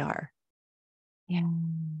their radar. Yeah,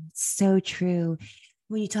 so true.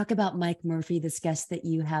 When you talk about Mike Murphy, this guest that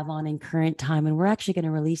you have on in current time, and we're actually going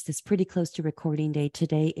to release this pretty close to recording day.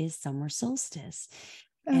 Today is summer solstice.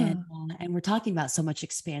 Oh. And we're talking about so much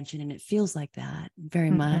expansion, and it feels like that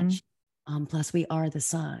very much. Plus we are the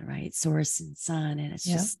sun, right? Source and sun. And it's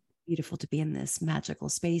just beautiful to be in this magical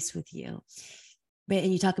space with you.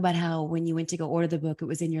 And you talk about how when you went to go order the book, it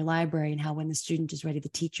was in your library, and how when the student is ready, the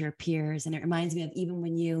teacher appears. And it reminds me of even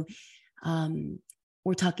when you,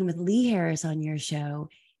 we're talking with Lee Harris on your show,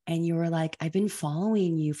 and you were like, I've been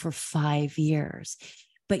following you for 5 years,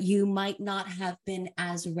 but you might not have been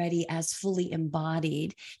as ready, as fully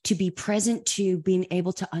embodied to be present, to being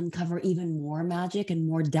able to uncover even more magic and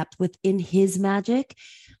more depth within his magic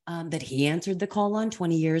that he answered the call on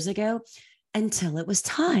 20 years ago, until it was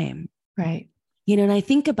time. Right. And I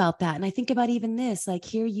think about that. And I think about even this, like,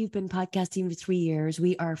 here you've been podcasting for 3 years.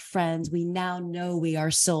 We are friends. We now know we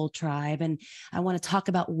are Soul Tribe. And I want to talk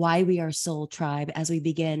about why we are Soul Tribe as we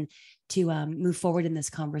begin to move forward in this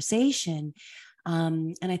conversation.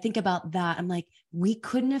 And I think about that. I'm like, we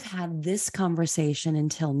couldn't have had this conversation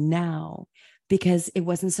until now, because it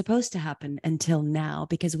wasn't supposed to happen until now,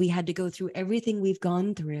 because we had to go through everything we've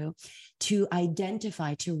gone through to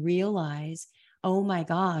identify, to realize, oh my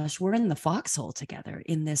gosh, we're in the foxhole together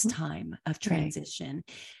in this time of transition,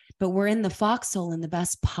 right. But we're in the foxhole in the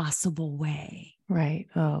best possible way. Right.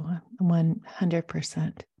 Oh,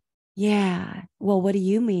 100%. Yeah. Well, what do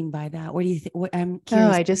you mean by that? What do you think? I'm curious.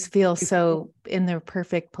 Oh, I just feel so in the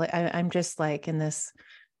perfect place. I'm just like in this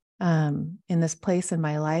place in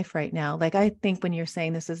my life right now. Like, I think when you're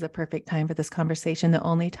saying this is the perfect time for this conversation, the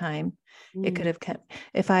only time it could have kept,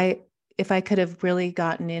 if I could have really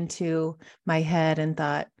gotten into my head and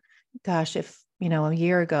thought, gosh, if, a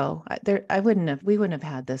year ago, we wouldn't have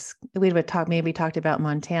had this. We would maybe talked about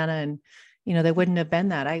Montana, and, there wouldn't have been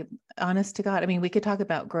that. Honest to God, we could talk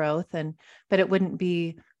about growth, but it wouldn't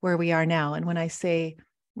be where we are now. And when I say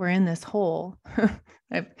we're in this hole,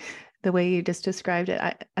 the way you just described it,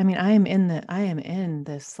 I am in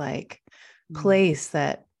this like place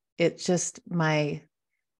that it's just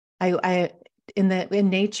in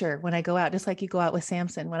nature, when I go out, just like you go out with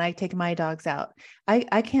Samson, when I take my dogs out,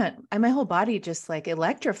 I can't, my whole body just like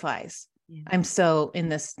electrifies. Yeah. I'm so in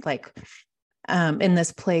this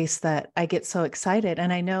place that I get so excited.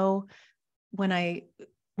 And I know when I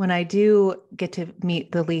do get to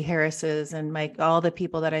meet the Lee Harrises and all the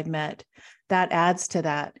people that I've met, that adds to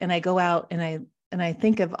that. And I go out and I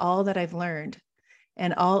think of all that I've learned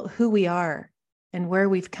and all who we are and where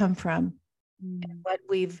we've come from and what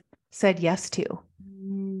we've said yes to.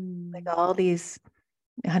 Like all these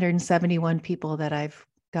 171 people that I've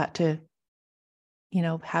got to,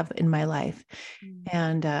 have in my life.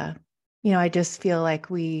 And, I just feel like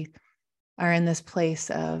we are in this place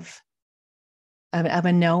of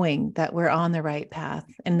a knowing that we're on the right path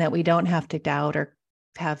and that we don't have to doubt or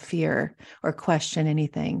have fear or question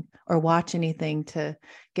anything or watch anything to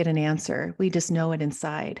get an answer. We just know it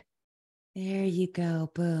inside. There you go.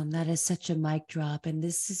 Boom. That is such a mic drop. And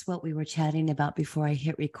this is what we were chatting about before I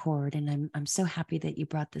hit record. And I'm so happy that you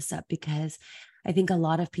brought this up, because I think a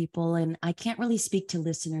lot of people, and I can't really speak to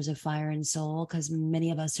listeners of Fire and Soul because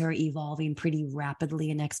many of us are evolving pretty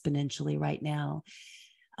rapidly and exponentially right now.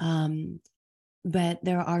 But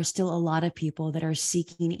there are still a lot of people that are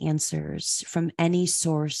seeking answers from any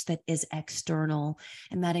source that is external.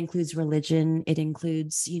 And that includes religion. It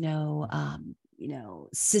includes,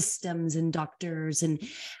 systems and doctors and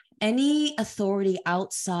any authority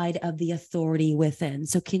outside of the authority within.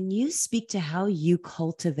 So can you speak to how you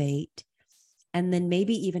cultivate, and then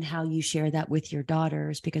maybe even how you share that with your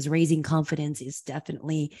daughters? Because raising confidence is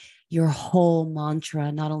definitely your whole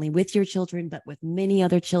mantra, not only with your children, but with many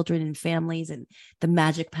other children and families, and the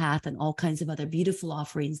magic path and all kinds of other beautiful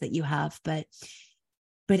offerings that you have. But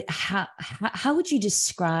how would you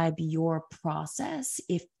describe your process,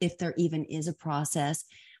 if there even is a process,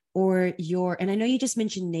 or and I know you just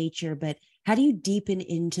mentioned nature, but how do you deepen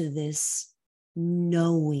into this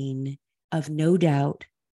knowing of no doubt,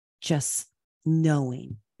 just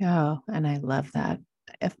knowing? Oh, and I love that.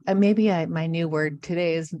 If my new word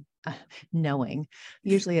today is knowing.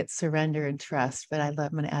 Usually it's surrender and trust, but I'm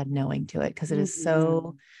going to add knowing to it because it is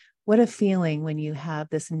so, what a feeling when you have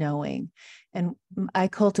this knowing. And I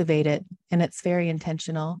cultivate it, and it's very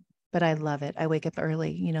intentional, but I love it. I wake up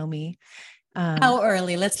early, me. How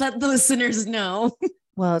early? Let's let the listeners know.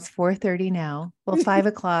 Well, it's 4:30 now. Well,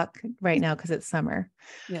 5:00 right now because it's summer.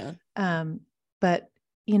 Yeah. But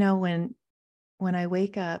when I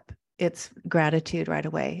wake up, it's gratitude right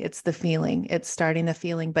away. It's the feeling. It's starting the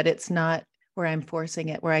feeling, but it's not where I'm forcing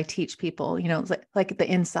it, where I teach people, it's like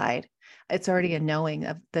the inside. It's already a knowing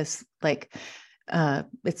of this,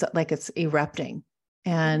 it's like it's erupting.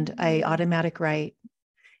 And I automatic write.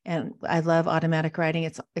 And I love automatic writing.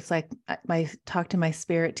 It's like I talk to my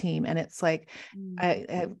spirit team, and it's like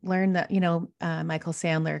I learned that Michael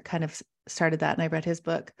Sandler kind of started that, and I read his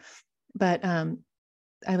book. But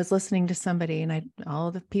I was listening to somebody, and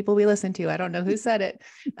all the people we listen to, I don't know who said it,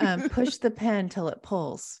 push the pen till it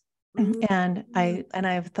pulls. And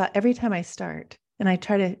I've thought every time I start, and I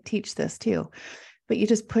try to teach this too, but you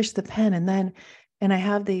just push the pen, and I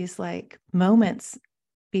have these like moments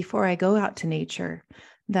before I go out to nature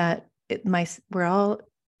that we're all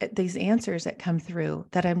these answers that come through,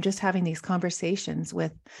 that I'm just having these conversations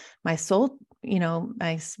with my soul,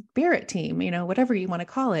 my spirit team, whatever you want to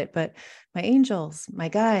call it, but my angels, my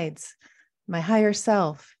guides, my higher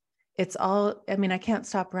self. It's all, I can't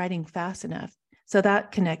stop writing fast enough. So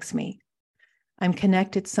that connects me. I'm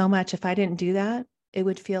connected so much. If I didn't do that, it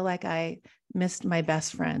would feel like I missed my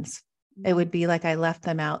best friends. It would be like I left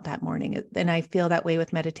them out that morning. And I feel that way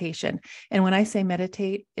with meditation. And when I say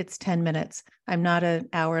meditate, it's 10 minutes. I'm not an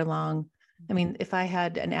hour long. If I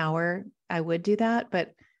had an hour, I would do that,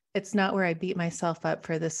 but it's not where I beat myself up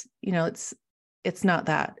for this. It's not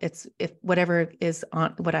that. It's if whatever is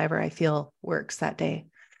on, whatever I feel works that day.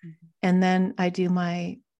 And then I do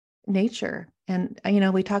my nature. And,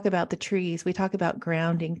 we talk about the trees, we talk about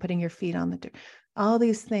grounding, putting your feet on the dirt, all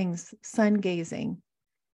these things, sun gazing.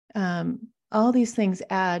 All these things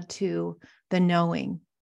add to the knowing.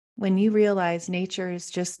 When you realize nature is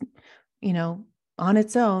just, on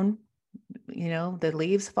its own, the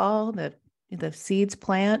leaves fall, the seeds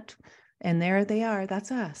plant, and there they are.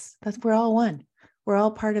 That's us. We're all one. We're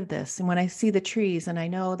all part of this. And when I see the trees, and I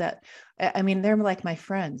know that, they're like my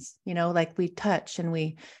friends, like we touch and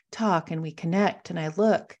we talk and we connect, and I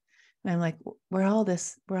look, and I'm like, we're all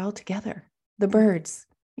together. The birds,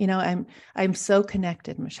 I'm so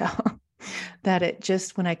connected, Michelle, that it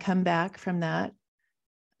just, when I come back from that,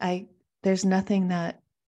 there's nothing that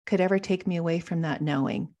could ever take me away from that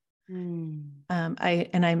knowing.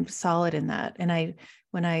 I'm solid in that. And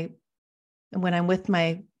when I'm with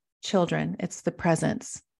my children. It's the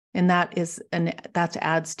presence. And that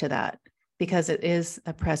adds to that, because it is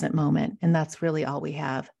a present moment. And that's really all we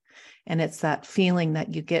have. And it's that feeling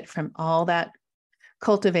that you get from all that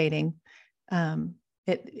cultivating.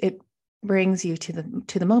 It brings you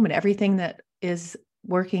to the moment. Everything that is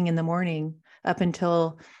working in the morning up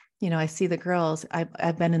until, I see the girls,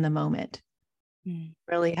 I've been in the moment.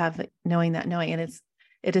 Really have knowing. And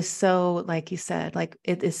it is so, like you said, like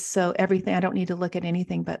it is so everything. I don't need to look at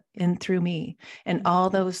anything but in through me. And all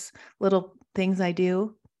those little things I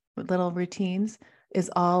do, little routines,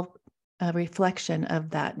 is all a reflection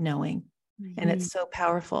of that knowing. And it's so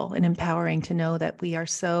powerful and empowering to know that we are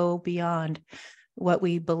so beyond what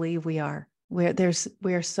we believe we are.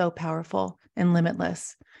 We're so powerful and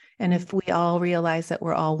limitless. And if we all realize that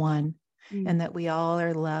we're all one, and that we all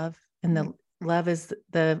are love, and the love is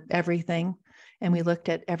the everything. And we looked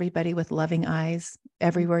at everybody with loving eyes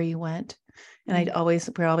everywhere you went. And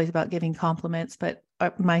we're always about giving compliments, but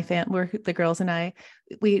the girls and I,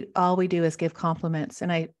 we do is give compliments.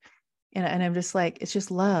 And I'm just like, it's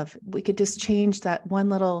just love. We could just change that one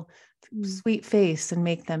little sweet face and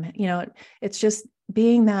make them, it's just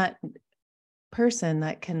being that person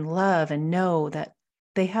that can love and know that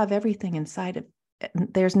they have everything inside of it.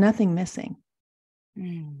 There's nothing missing.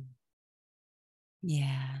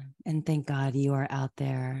 Yeah. And thank God you are out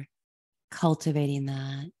there cultivating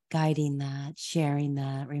that, guiding that, sharing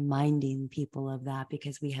that, reminding people of that,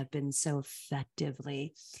 because we have been so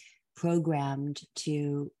effectively programmed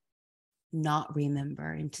to not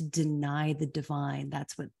remember and to deny the divine.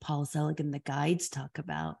 That's what Paul Selig and the guides talk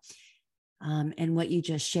about. And what you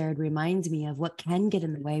just shared reminds me of what can get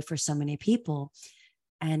in the way for so many people.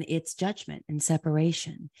 And it's judgment and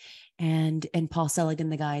separation. And Paul Selig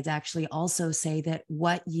and the guides actually also say that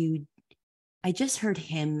I just heard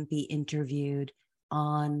him be interviewed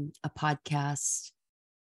on a podcast.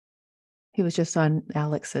 He was just on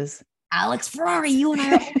Alex's. Alex Ferrari, you and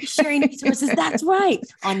I are always sharing resources. That's right.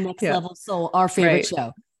 On Next Level Soul, our favorite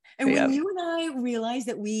show. And when you and I realized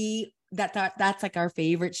that that's like our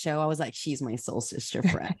favorite show, I was like, she's my soul sister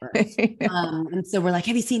forever. And so we're like,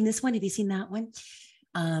 have you seen this one? Have you seen that one?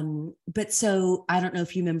 But so I don't know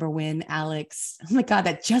if you remember when Alex, oh my God,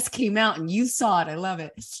 that just came out and you saw it. I love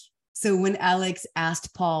it. So when Alex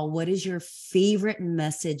asked Paul, what is your favorite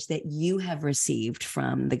message that you have received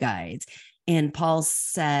from the guides? And Paul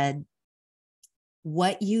said,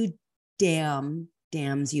 what you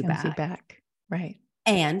damns you back. Right.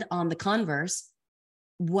 And on the converse,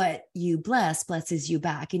 what you blesses you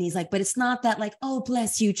back. And he's like, but it's not that like, oh,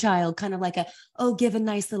 bless you, child, kind of like give a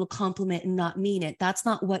nice little compliment and not mean it. That's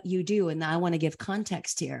not what you do. And I want to give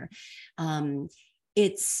context here.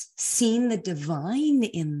 It's seeing the divine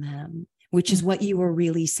in them, which is what you were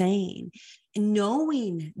really saying. And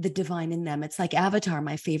knowing the divine in them. It's like Avatar,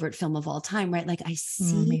 my favorite film of all time, right? Like I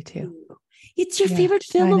see me too. You. It's your favorite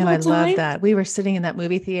film of all time. I love that. We were sitting in that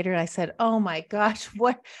movie theater. I said, oh my gosh,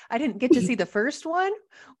 I didn't get to see the first one.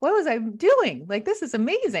 What was I doing? Like, this is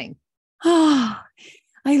amazing. Oh,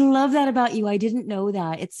 I love that about you. I didn't know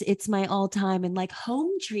that. It's my all time and like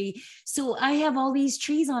home tree. So I have all these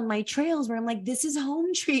trees on my trails where I'm like, this is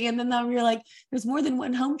home tree. And then you're like, there's more than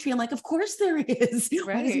one home tree. I'm like, of course there is.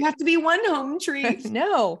 Right. Why does it have to be one home tree?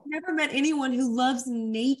 No. I've never met anyone who loves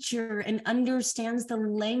nature and understands the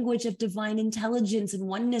language of divine intelligence and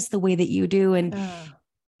oneness the way that you do. And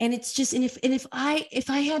it's just, and if I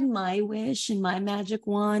had my wish and my magic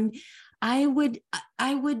wand, I would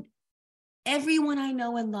everyone I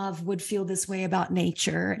know and love would feel this way about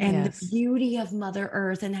nature and the beauty of Mother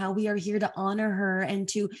Earth and how we are here to honor her and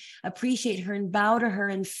to appreciate her and bow to her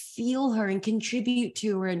and feel her and contribute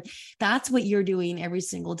to her. And that's what you're doing every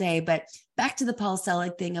single day. But back to the Paul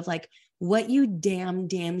Selig thing of like, what you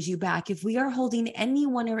damns you back. If we are holding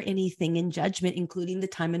anyone or anything in judgment, including the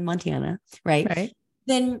time in Montana, right?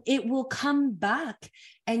 Then it will come back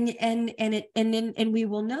and we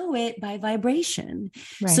will know it by vibration.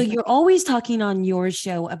 Right. So you're always talking on your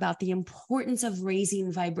show about the importance of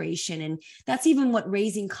raising vibration. And that's even what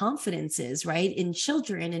raising confidence is, right? In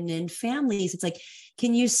children and in families. It's like,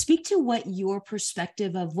 can you speak to what your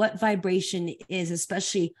perspective of what vibration is,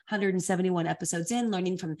 especially 171 episodes in,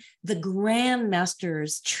 learning from the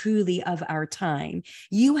grandmasters truly of our time?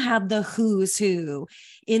 You have the who's who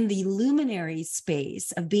in the luminary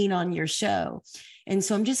space of being on your show. And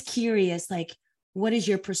so I'm just curious, like, what is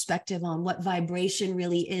your perspective on what vibration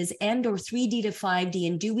really is and or 3D to 5D?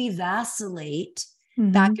 And do we vacillate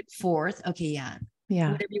back and forth? Okay.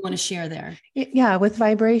 Yeah. Whatever you want to share there. Yeah. With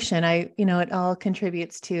vibration, it all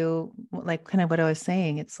contributes to like kind of what I was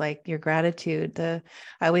saying. It's like your gratitude. I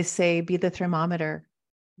always say, be the thermometer.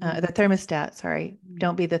 the thermostat, sorry, Mm.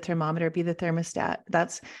 don't be the thermometer, be the thermostat.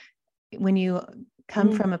 That's when you come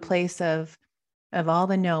Mm. from a place of all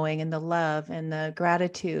the knowing and the love and the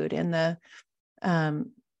gratitude and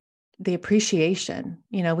um, the appreciation.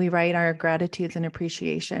 We write our gratitudes and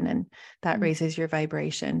appreciation, and that Mm. raises your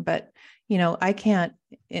vibration. But, I can't,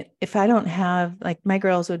 if I don't have, like, my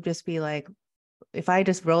girls would just be like, if I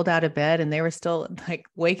just rolled out of bed and they were still like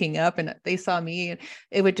waking up and they saw me,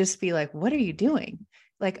 it would just be like, what are you doing?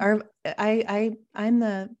 Like I'm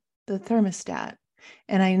the thermostat.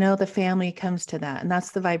 And I know the family comes to that, and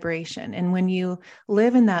that's the vibration. And when you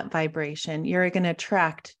live in that vibration, you're going to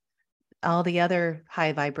attract all the other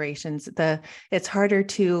high vibrations. It's harder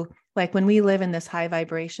to, like, when we live in this high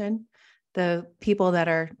vibration, the people that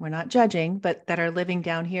are, we're not judging, but that are living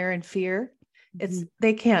down here in fear, Mhm.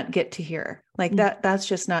 they can't get to here. Like Mm. that's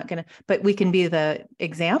just not gonna, but we can be the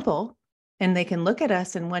example, and they can look at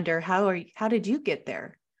us and wonder, how did you get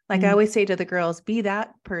there? Like I Mm. always say to the girls, be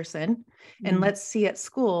that person, and Mm. let's see at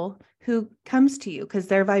school who comes to you, because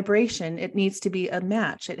their vibration, it needs to be a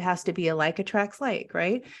match. It has to be a like attracts like,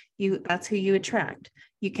 right? That's who you attract.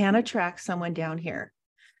 You can't attract someone down here.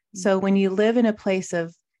 Mm. So when you live in a place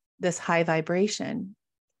of this high vibration,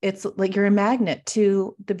 it's like you're a magnet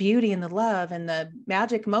to the beauty and the love and the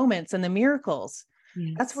magic moments and the miracles.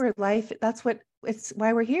 That's Yes. where life, that's what it's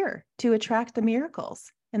why we're here, to attract the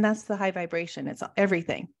miracles. And that's the high vibration. It's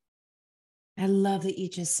everything. I love that you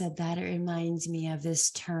just said that. It reminds me of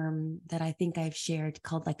this term that I think I've shared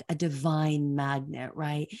called like a divine magnet,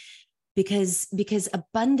 right? Because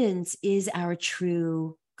abundance is our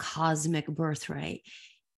true cosmic birthright.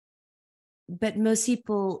 But most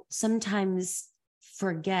people sometimes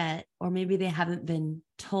forget, or maybe they haven't been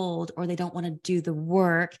told, or they don't want to do the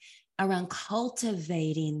work around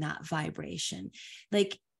cultivating that vibration.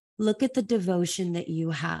 Like, look at the devotion that you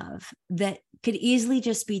have that could easily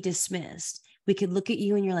just be dismissed. We could look at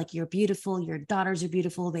you and you're like, you're beautiful. Your daughters are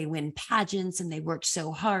beautiful. They win pageants and they work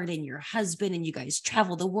so hard, and your husband, and you guys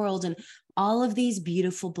travel the world, and all of these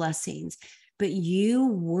beautiful blessings. But you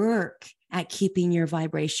work at keeping your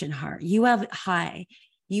vibration high. You have high.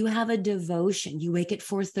 You have a devotion. You wake at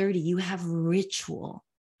 4:30. You have ritual.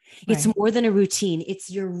 It's Right. more than a routine. It's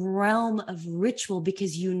your realm of ritual,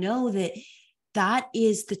 because you know that that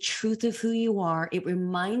is the truth of who you are. It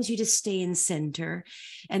reminds you to stay in center.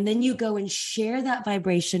 And then you go and share that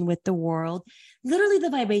vibration with the world, literally the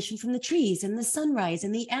vibration from the trees and the sunrise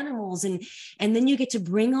and the animals. And then you get to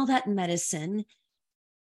bring all that medicine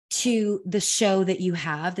to the show that you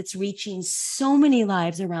have that's reaching so many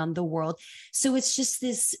lives around the world. So it's just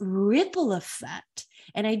this ripple effect.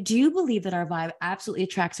 And I do believe that our vibe absolutely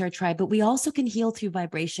attracts our tribe, but we also can heal through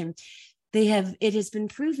vibration. It has been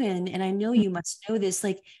proven, and I know you must know this,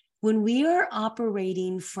 like when we are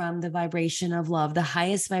operating from the vibration of love, the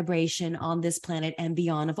highest vibration on this planet and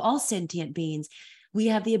beyond of all sentient beings, we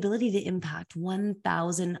have the ability to impact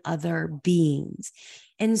 1,000 other beings.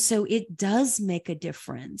 And so it does make a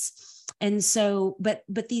difference. And so, but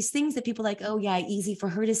these things that people like, oh yeah, easy for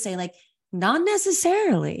her to say, like, not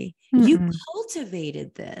necessarily. You Mm-mm.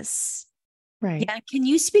 cultivated this. Right. Yeah. Can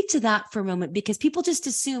you speak to that for a moment? Because people just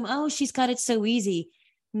assume, oh, she's got it so easy.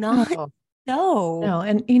 Not No, so. no.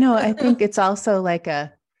 And, I think it's also like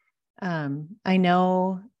I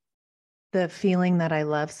know the feeling that I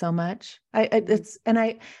love so much. And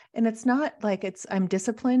it's not like I'm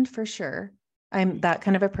disciplined for sure. I'm that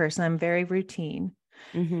kind of a person. I'm very routine.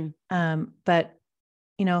 Mm-hmm. But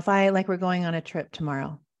if we're going on a trip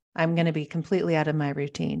tomorrow, I'm going to be completely out of my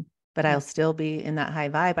routine, but I'll still be in that high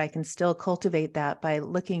vibe. I can still cultivate that by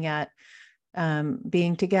looking at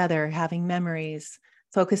being together, having memories,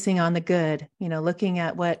 focusing on the good, looking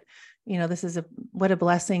at what, what a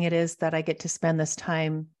blessing it is that I get to spend this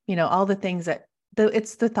time, all the things that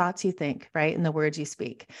it's the thoughts you think, right? And the words you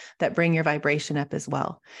speak that bring your vibration up as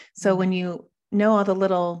well. So when you know all the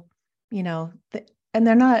little, and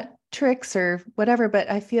they're not tricks or whatever, but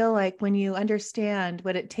I feel like when you understand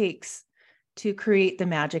what it takes to create the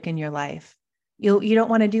magic in your life, you don't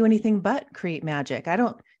want to do anything but create magic. I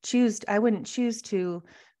wouldn't choose to,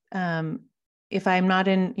 if I'm not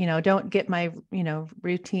in, don't get my,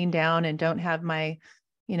 routine down and don't have my,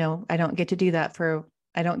 I don't get to do that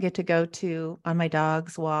I don't get to go on my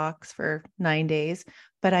dog's walks for 9 days,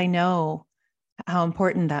 but I know how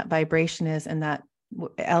important that vibration is, and that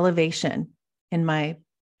elevation in my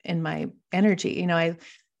energy. I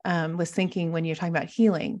was thinking, when you're talking about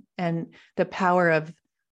healing and the power of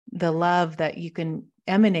the love that you can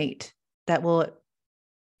emanate, that will,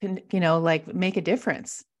 like make a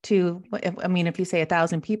difference to, if you say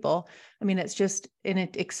 1,000 people, it's just in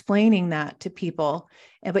it explaining that to people,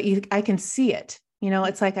 but I can see it.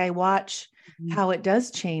 It's like I watch Mhm. how it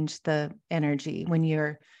does change the energy when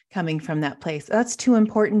you're coming from that place. That's too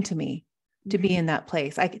important to me to be in that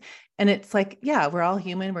place. And it's like, yeah, we're all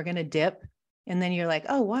human. We're going to dip. And then you're like,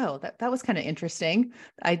 oh, wow, that was kind of interesting.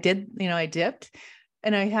 I dipped.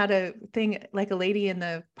 And I had a thing like a lady in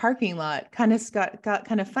the parking lot kind of got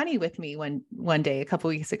kind of funny with me one day, a couple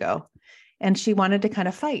of weeks ago. And she wanted to kind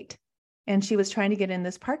of fight. And she was trying to get in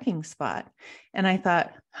this parking spot. And I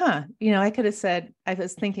thought, I could have said, I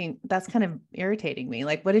was thinking that's kind of irritating me.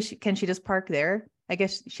 Like, can she just park there? I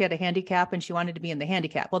guess she had a handicap and she wanted to be in the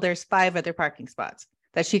handicap. Well, there's 5 other parking spots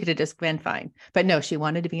that she could have just been fine. But no, she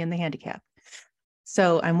wanted to be in the handicap.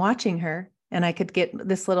 So I'm watching her and I could get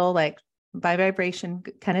this little like by vibration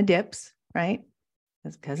kind of dips, right?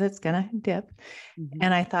 Because it's going to dip. Mhm.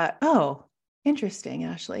 And I thought, oh, interesting,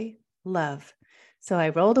 Ashley, love. So I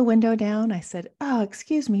rolled a window down. I said, oh,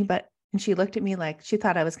 excuse me. And she looked at me like she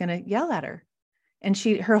thought I was going to yell at her. And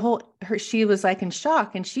she was like in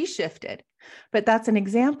shock and she shifted. But that's an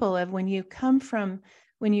example of when you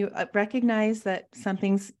recognize that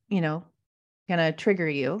something's, going to trigger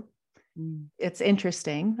you. Mm. It's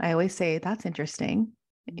interesting. I always say that's interesting.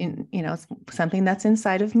 Mm. It's something that's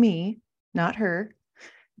inside of me, not her.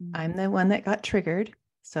 Mm. I'm the one that got triggered.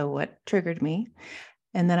 So what triggered me?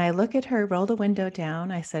 And then I look at her, roll the window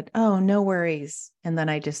down. I said, oh, no worries. And then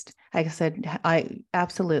I said, I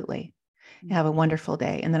absolutely have a wonderful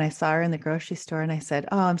day. And then I saw her in the grocery store and I said,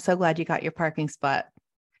 oh, I'm so glad you got your parking spot.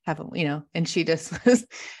 And she just was,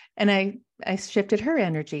 and I shifted her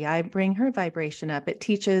energy. I bring her vibration up. It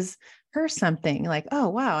teaches her something like, oh,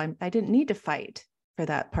 wow, I didn't need to fight for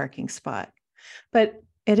that parking spot. But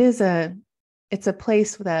it's a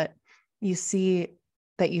place that you see,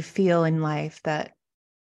 that you feel in life that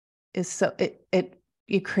is so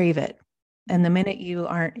you crave it. And the minute you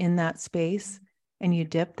aren't in that space and you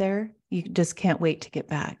dip there, you just can't wait to get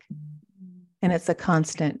back. And it's a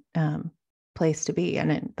constant place to be.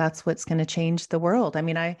 And that's what's going to change the world. I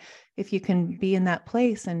mean, if you can be in that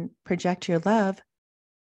place and project your love,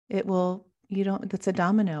 it's a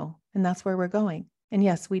domino, and that's where we're going. And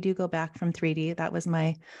yes, we do go back from 3D. That was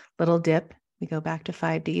my little dip. We go back to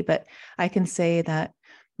 5D, but I can say that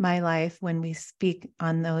my life, when we speak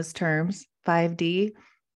on those terms, 5D,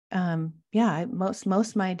 most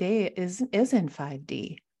of my day is in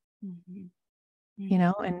 5D, Mhm.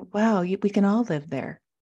 and wow, we can all live there.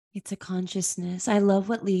 It's a consciousness. I love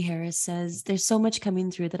what Lee Harris says. There's so much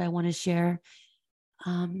coming through that I want to share,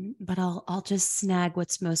 but I'll just snag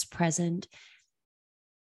what's most present.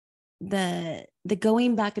 The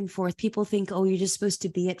going back and forth. People think, oh, you're just supposed to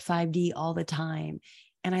be at 5D all the time,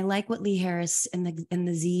 and I like what Lee Harris and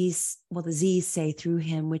the Z's say through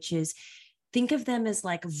him, which is think of them as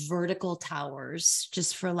like vertical towers,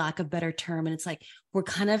 just for lack of better term. And it's like we're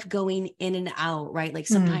kind of going in and out, right? Like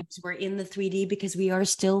sometimes we're in the 3D because we are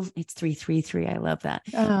still, it's 333. I love that.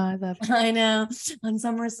 Oh, I love it. I know, on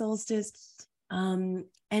summer solstice.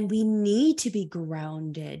 And we need to be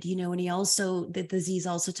grounded, and the Z's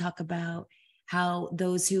also talk about how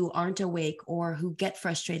those who aren't awake or who get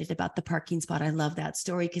frustrated about the parking spot. I love that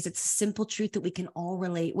story because it's a simple truth that we can all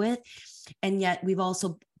relate with. And yet we've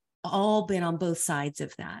also all been on both sides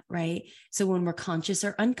of that, right? So when we're conscious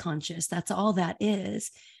or unconscious, that's all that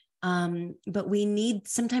is. But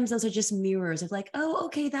sometimes those are just mirrors of like, oh,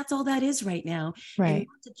 okay, that's all that is right now. Right. And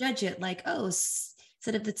not to judge it like, oh,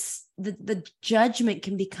 instead of the judgment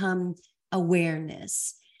can become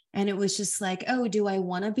awareness. And it was just like, oh, do I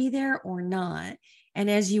want to be there or not? And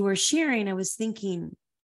as you were sharing, I was thinking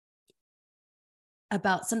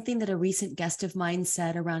about something that a recent guest of mine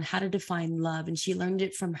said around how to define love. And she learned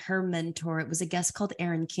it from her mentor. It was a guest called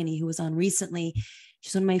Erin Kinney, who was on recently.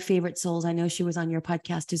 She's one of my favorite souls. I know she was on your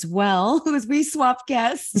podcast as well, because we swap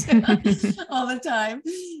guests all the time.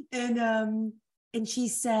 And she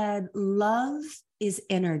said, love is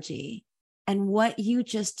energy. And what you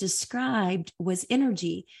just described was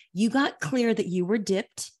energy. You got clear that you were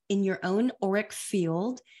dipped in your own auric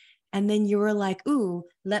field. And then you were like, ooh,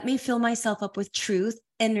 let me fill myself up with truth,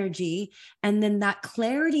 energy. And then that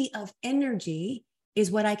clarity of energy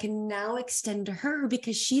is what I can now extend to her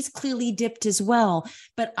because she's clearly dipped as well.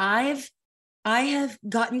 But I have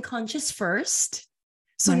gotten conscious first.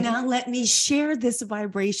 So Right. now let me share this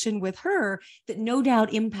vibration with her that no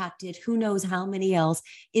doubt impacted who knows how many else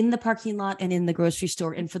in the parking lot and in the grocery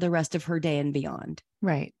store and for the rest of her day and beyond.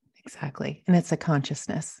 Right. Exactly. And it's a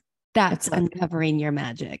consciousness. That's uncovering your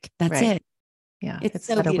magic. That's right. it. Yeah. It's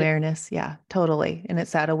so that beautiful. awareness. Yeah, totally. And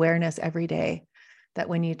it's that awareness every day that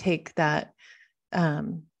when you take that,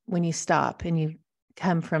 when you stop and you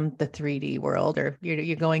come from the 3D world, or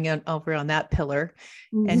you're going over on that pillar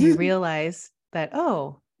and you realize that,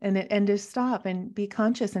 oh, and to stop and be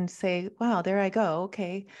conscious and say, wow, there I go.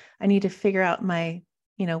 Okay. I need to figure out my,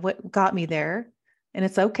 what got me there, and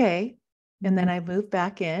it's okay. And then I move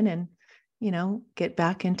back in and, get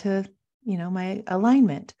back into, my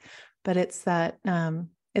alignment. But it's that,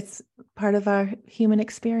 it's part of our human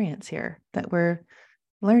experience here that we're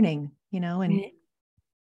learning, and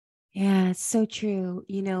Yeah, it's so true.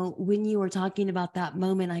 When you were talking about that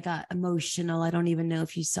moment, I got emotional. I don't even know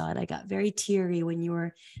if you saw it. I got very teary when you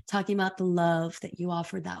were talking about the love that you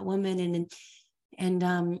offered that woman.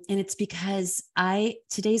 And it's because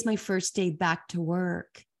today's my first day back to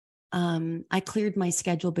work. I cleared my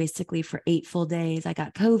schedule basically for 8 full days. I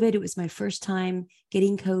got COVID. It was my first time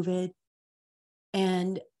getting COVID.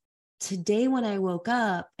 And today when I woke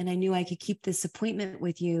up and I knew I could keep this appointment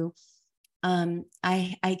with you,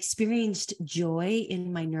 I experienced joy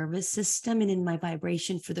in my nervous system and in my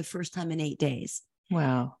vibration for the first time in 8 days.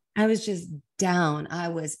 wow. I was just down. I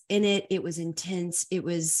was in it. It was intense. It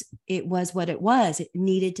was what it was. It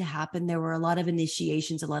needed to happen. There were a lot of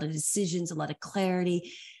initiations, a lot of decisions, a lot of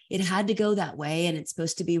clarity. It had to go that way. And it's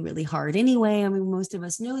supposed to be really hard anyway. I mean, most of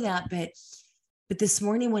us know that, but this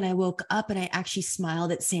morning when I woke up and I actually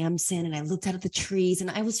smiled at Samson and I looked out at the trees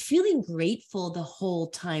and I was feeling grateful the whole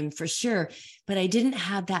time for sure, but I didn't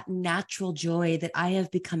have that natural joy that I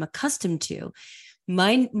have become accustomed to.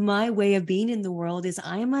 My way of being in the world is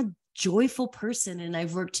I am a joyful person and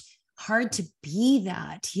I've worked hard to be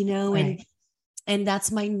that, Right. and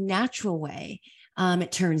that's my natural way.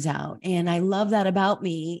 It turns out. And I love that about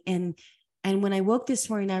me. And when I woke this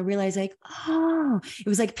morning, I realized like, oh, it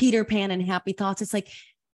was like Peter Pan and Happy Thoughts. It's like,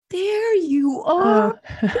 there you are,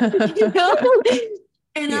 Oh. you know?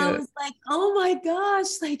 And I Cute. was like, oh my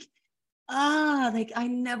gosh, like I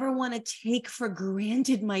never want to take for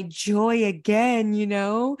granted my joy again.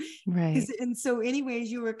 Right. And so anyways,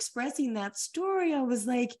 you were expressing that story. I was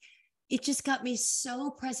like, it just got me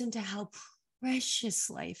so present to how precious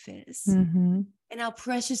life is Mm-hmm. and how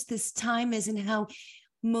precious this time is and how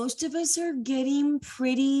most of us are getting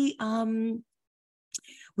pretty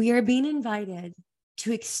we are being invited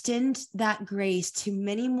to extend that grace to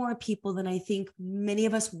many more people than I think many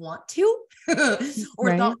of us want to or thought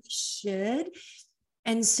Right. we should.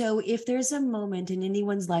 And so if there's a moment in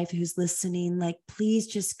anyone's life who's listening, like, please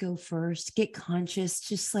just go first, get conscious,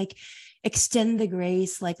 just like extend the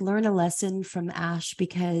grace, like learn a lesson from Ash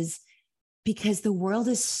because the world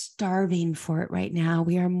is starving for it right now.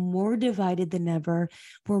 We are more divided than ever.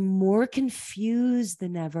 We're more confused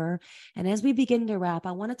than ever. And as we begin to wrap,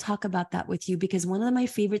 I want to talk about that with you because one of my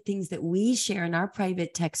favorite things that we share in our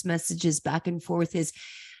private text messages back and forth is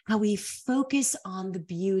how we focus on the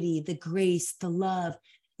beauty, the grace, the love,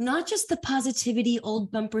 not just the positivity,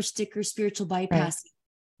 old bumper sticker, spiritual Right. bypass.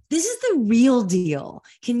 This is the real deal.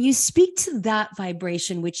 Can you speak to that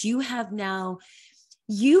vibration, which you've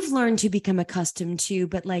learned to become accustomed to,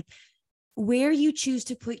 but like where you choose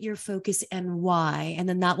to put your focus and why, and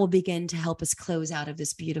then that will begin to help us close out of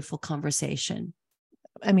this beautiful conversation.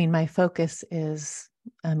 I mean, my focus is,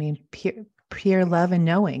 pure love and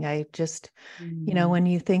knowing. I just, Mm. when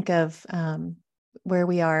you think of where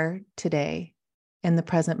we are today in the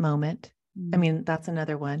present moment, I Mm. mean, that's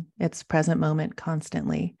another one. It's present moment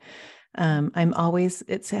constantly.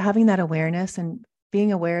 It's having that awareness and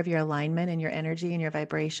being aware of your alignment and your energy and your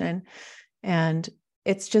vibration. And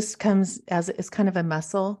it's just comes as it's kind of a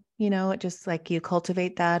muscle, it just like you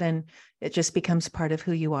cultivate that and it just becomes part of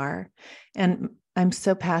who you are. And I'm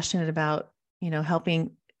so passionate about,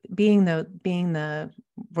 helping being the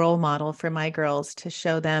role model for my girls to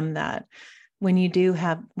show them that when you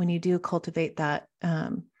do cultivate that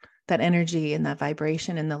energy and that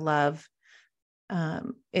vibration and the love,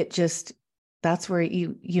 it just that's where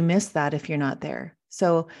you miss that if you're not there.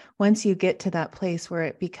 So once you get to that place where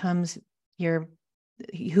it becomes your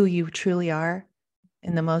who you truly are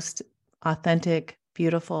in the most authentic,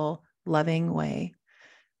 beautiful, loving way,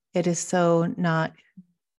 it is so not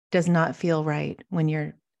does not feel right when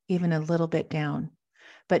you're even a little bit down.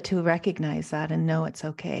 But to recognize that and know it's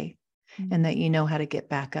okay and that you know how to get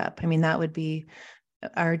back up. I mean, that would be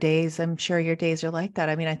our days. I'm sure your days are like that.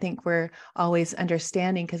 I mean, I think we're always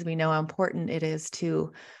understanding because we know how important it is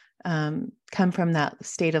to come from that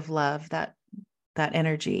state of love, that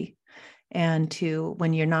energy, and to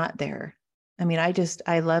when you're not there. I mean,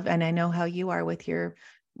 I love, and I know how you are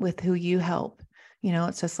with who you help.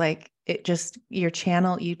 It's just like you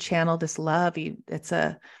channel this love. It's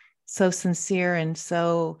so sincere and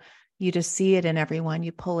so you just see it in everyone.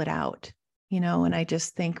 You pull it out. And I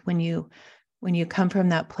just think when you come from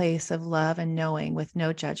that place of love and knowing with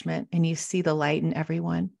no judgment and you see the light in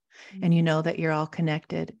everyone, and you know that you're all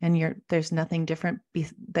connected, and there's nothing different,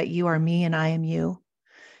 that you are me and I am you.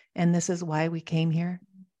 And this is why we came here.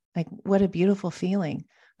 Like, what a beautiful feeling,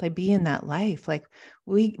 like be in that life. Like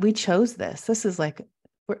we chose this. This is like,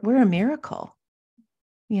 we're a miracle.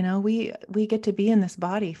 We get to be in this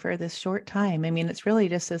body for this short time. I mean, it's really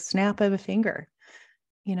just a snap of a finger,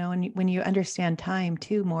 and when you understand time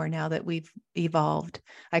too more now that we've evolved.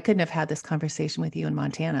 I couldn't have had this conversation with you in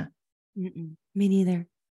Montana. Me neither.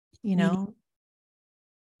 You Me know?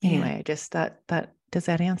 Yeah. Anyway, I just thought that, does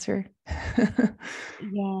that answer?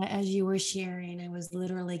 Yeah, as you were sharing, I was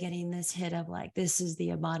literally getting this hit of like, this is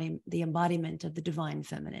the embodiment of the divine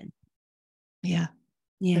feminine. Yeah,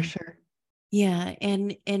 Yeah. for sure. Yeah.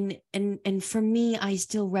 And for me, I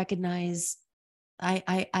still recognize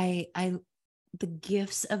I the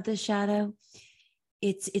gifts of the shadow.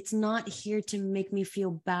 It's not here to make me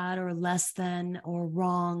feel bad or less than or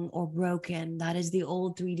wrong or broken. That is the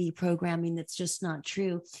old 3D programming that's just not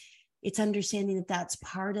true. It's understanding that that's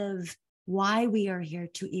part of why we are here,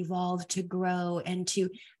 to evolve, to grow, and to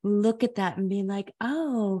look at that and be like,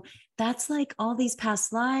 oh, that's like all these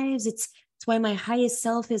past lives. It's why my highest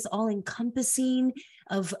self is all encompassing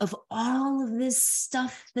of all of this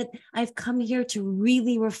stuff that I've come here to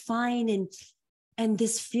really refine. And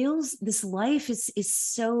this life is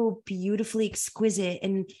so beautifully exquisite.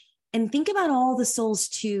 And think about all the souls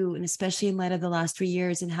too, and especially in light of the last 3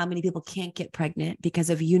 years and how many people can't get pregnant because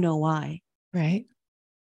of why. Right.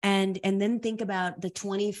 And then think about the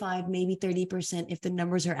 25, maybe 30%, if the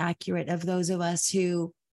numbers are accurate, of those of us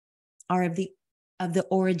who are of the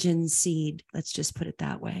origin seed, let's just put it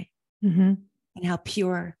that way. Mm-hmm. And how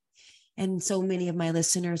pure. And so many of my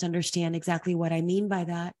listeners understand exactly what I mean by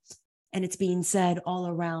that. And it's being said all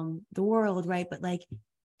around the world, right? But like,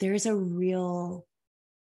 there's a real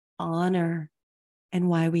honor in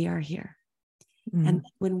why we are here. Mm-hmm. And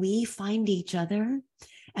when we find each other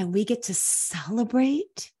and we get to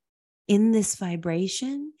celebrate in this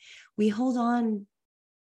vibration, we hold on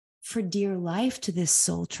for dear life to this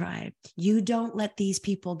soul tribe. You don't let these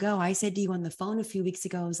people go. I said to you on the phone a few weeks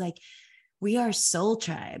ago, I was like, we are soul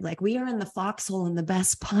tribe. Like, we are in the foxhole in the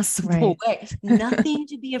best possible way. Nothing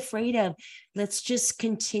to be afraid of. Let's just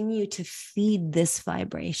continue to feed this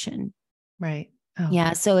vibration. Right. Oh.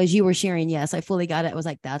 Yeah. So as you were sharing, yes, I fully got it. I was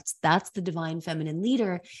like, that's the divine feminine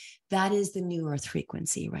leader. That is the new earth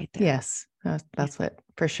frequency right there. Yes. That's what,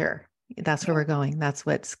 for sure. That's where we're going. That's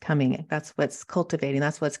what's coming. That's what's cultivating.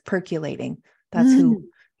 That's what's percolating. That's who,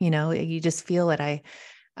 you just feel it. I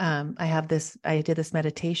did this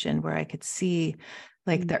meditation where I could see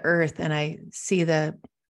like the earth, and I see the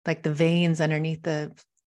veins underneath the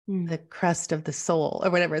crust of the soul,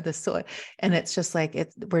 or whatever, the soul. And it's just like,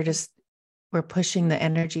 we're pushing the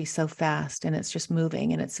energy so fast, and it's just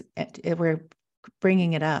moving, and we're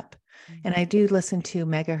bringing it up. And I do listen to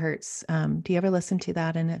megahertz. Do you ever listen to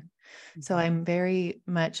that? So I'm very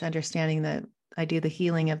much understanding that I do the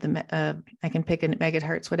healing of I can pick a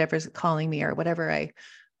megahertz, whatever's calling me, or whatever I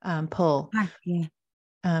pull. Yeah.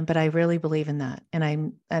 But I really believe in that.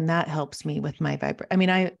 And that helps me with my vibration. I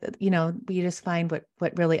mean, you just find what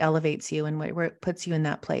really elevates you and where it puts you in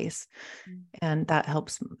that place. And that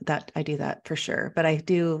helps. That I do that for sure. But I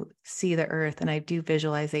do see the earth, and I do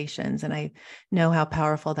visualizations, and I know how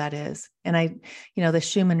powerful that is. And the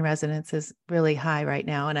Schumann resonance is really high right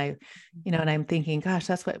now. And and I'm thinking, gosh,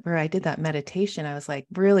 that's where I did that meditation. I was like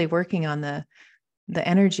really working on the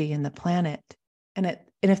energy in the planet. And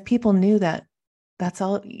if people knew that, that's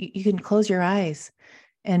all, you can close your eyes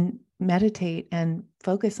and meditate and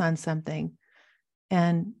focus on something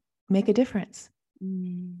and make a difference.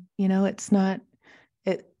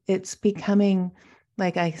 It's becoming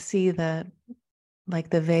like, I see the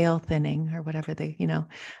veil thinning, or whatever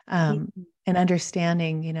and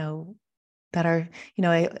understanding, that I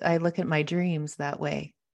look at my dreams that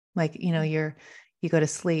way. Like, you go to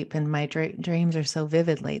sleep, and my dreams are so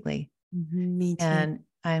vivid lately. Me too. And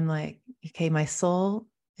I'm like, okay, my soul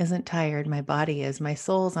isn't tired. My body is. My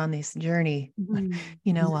soul's on this journey,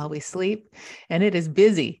 while we sleep, and it is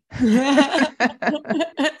busy.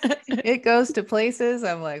 It goes to places.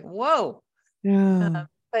 I'm like, whoa.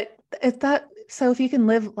 But if you can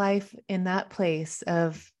live life in that place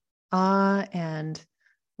of awe and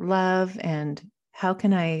love, and how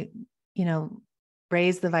can I,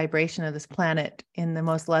 raise the vibration of this planet in the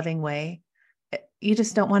most loving way, you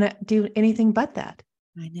just don't want to do anything but that.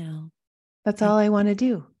 I know. That's all I want to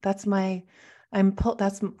do. That's what's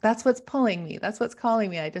pulling me. That's what's calling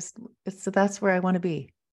me. That's where I want to be.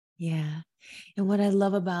 Yeah. And what I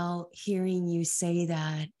love about hearing you say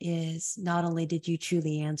that is, not only did you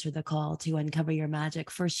truly answer the call to uncover your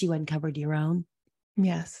magic, first you uncovered your own.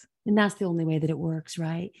 Yes. And that's the only way that it works,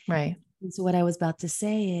 right? Right. And so what I was about to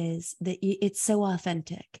say is that it's so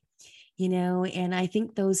authentic, and I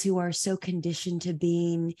think those who are so conditioned to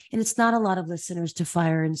being, and it's not a lot of listeners to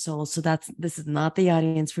Fire and Soul. So this is not the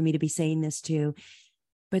audience for me to be saying this to,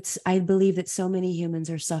 but I believe that so many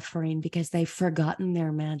humans are suffering because they've forgotten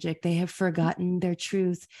their magic. They have forgotten their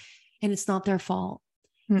truth, and it's not their fault,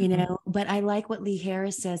 Mm-mm. but I like what Lee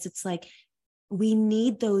Harris says. It's like, we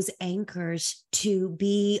need those anchors to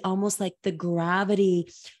be almost like the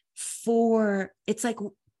gravity for, it's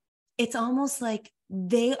almost like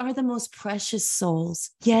they are the most precious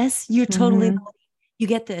souls. Yes, you're totally, Mm-hmm. you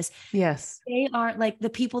get this. Yes. They are like the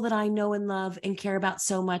people that I know and love and care about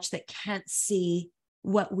so much that can't see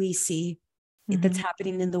what we see that's Mm-hmm.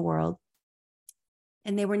 happening in the world.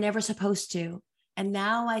 And they were never supposed to. And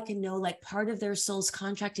now I can know, like, part of their soul's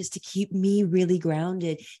contract is to keep me really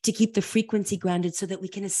grounded, to keep the frequency grounded so that we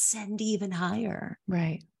can ascend even higher.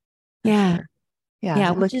 Right. For Yeah. sure. Yeah.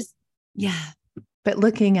 Yeah. Which is, yeah. But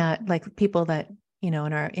looking at like people that, in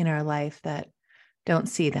our life that don't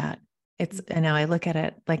see that, and now I look at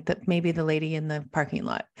it like maybe the lady in the parking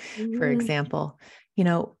lot, for Mhm. example,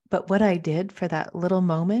 but what I did for that little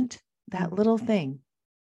moment, that little thing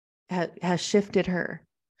has shifted her,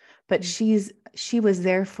 but she was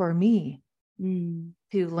there for me Mm.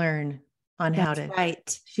 to learn on how That's to,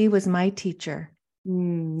 right. she was my teacher.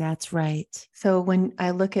 That's right. So when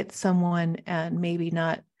I look at someone and maybe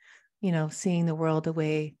not, seeing the world the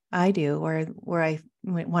way I do, or where I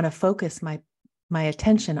want to focus my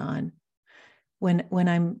attention on, when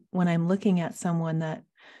I'm looking at someone that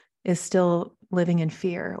is still living in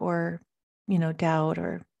fear or, doubt,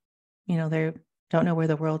 or, they don't know where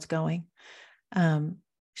the world's going.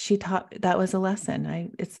 She taught, that was a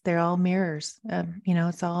lesson. They're all mirrors.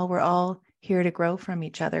 We're all here to grow from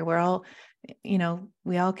each other. We're all,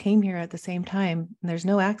 we all came here at the same time. There's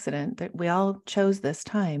no accident that we all chose this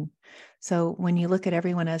time. So when you look at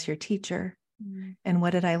everyone as your teacher, and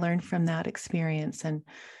what did I learn from that experience? And,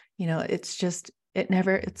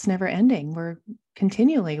 it's never ending. We'll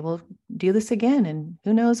do this again. And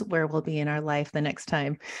who knows where we'll be in our life the next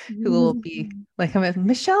time, who will be like,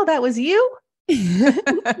 Michelle, that was you.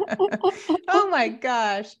 Oh my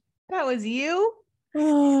gosh, that was you. That's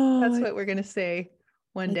Oh, what we're going to say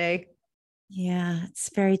one day. yeah, it's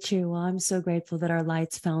very true. Well, I'm so grateful that our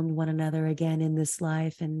lights found one another again in this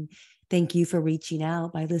life. And thank you for reaching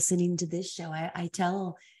out by listening to this show. I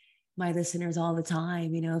tell my listeners all the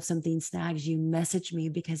time, if something snags you, message me,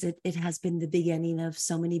 because it has been the beginning of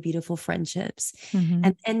so many beautiful friendships Mm-hmm.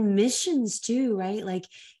 and missions too, right? Like,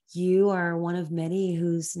 you are one of many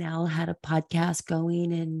who's now had a podcast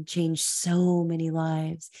going and changed so many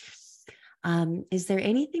lives. Is there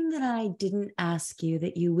anything that I didn't ask you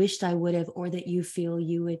that you wished I would have, or that you feel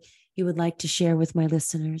you would like to share with my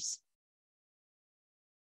listeners?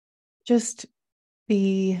 Just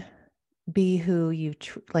be who you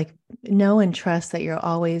like, know and trust that you're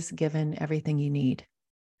always given everything you need,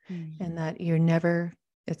 and that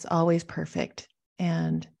it's always perfect,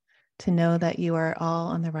 and to know that you are all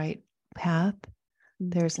on the right path.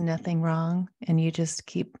 There's nothing wrong, and you just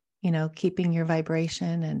keeping your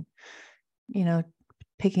vibration, and you know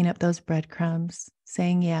picking up those breadcrumbs,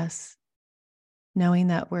 saying yes, knowing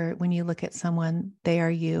that when you look at someone, they are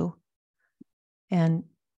you, and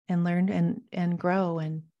learn and grow,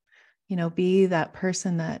 and be that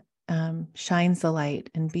person that shines the light,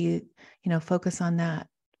 and be focus on that,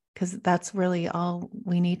 because that's really all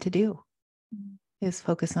we need to do, is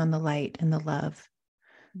focus on the light and the love.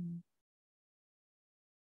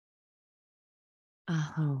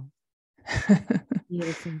 Oh,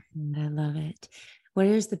 beautiful. I love it.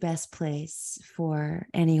 Where is the best place for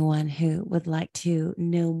anyone who would like to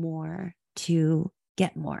know more, to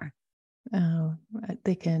get more? Oh,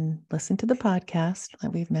 they can listen to the podcast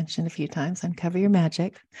that we've mentioned a few times, Uncover Your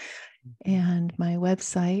Magic. And my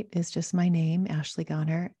website is just my name,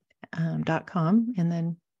 ashleygonor.com. And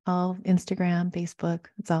then all Instagram, Facebook,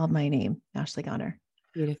 it's all my name, Ashley Gonor.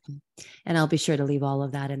 Beautiful. And I'll be sure to leave all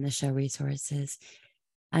of that in the show resources.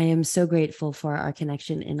 I am so grateful for our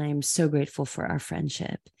connection, and I am so grateful for our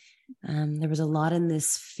friendship. There was a lot in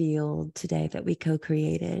this field today that we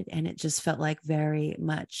co-created, and it just felt like very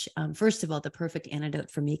much, first of all, the perfect antidote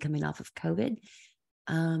for me coming off of COVID.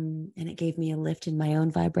 And it gave me a lift in my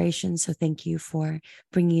own vibration. So thank you for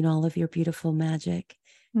bringing all of your beautiful magic.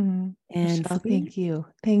 And Michelle, for being, thank you.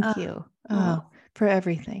 Thank you. For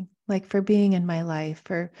everything, like for being in my life,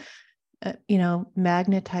 for,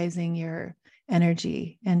 magnetizing your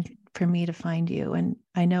energy, and for me to find you. And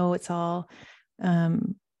I know it's all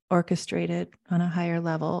orchestrated on a higher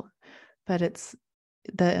level, but it's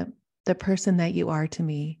the person that you are to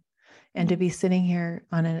me, and to be sitting here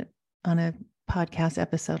on a podcast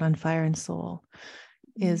episode on fire and soul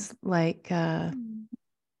is like a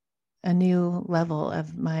new level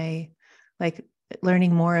of my, like,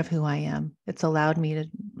 learning more of who I am. It's allowed me to,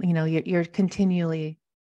 you're continually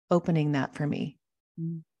opening that for me.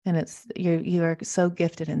 And it's, you are so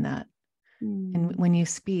gifted in that. And when you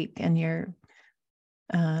speak and you're,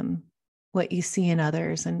 what you see in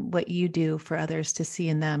others and what you do for others to see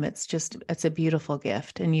in them, it's a beautiful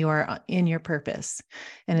gift, and you are in your purpose,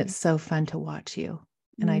 and it's so fun to watch you.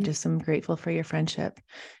 And I just am grateful for your friendship,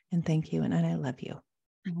 and thank you. And I love you.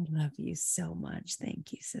 I love you so much.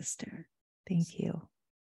 Thank you, sister. Thank you.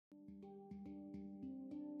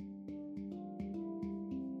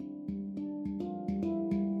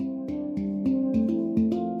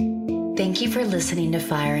 Thank you for listening to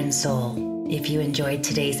Fire and Soul. If you enjoyed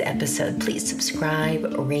today's episode, please subscribe,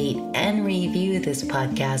 rate, and review this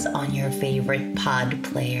podcast on your favorite pod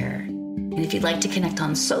player. And if you'd like to connect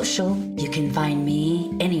on social, you can find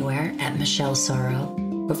me anywhere at Michelle Sorrow.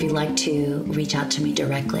 Or if you'd like to reach out to me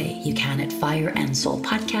directly, you can at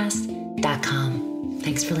fireandsoulpodcast.com.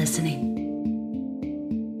 Thanks for listening.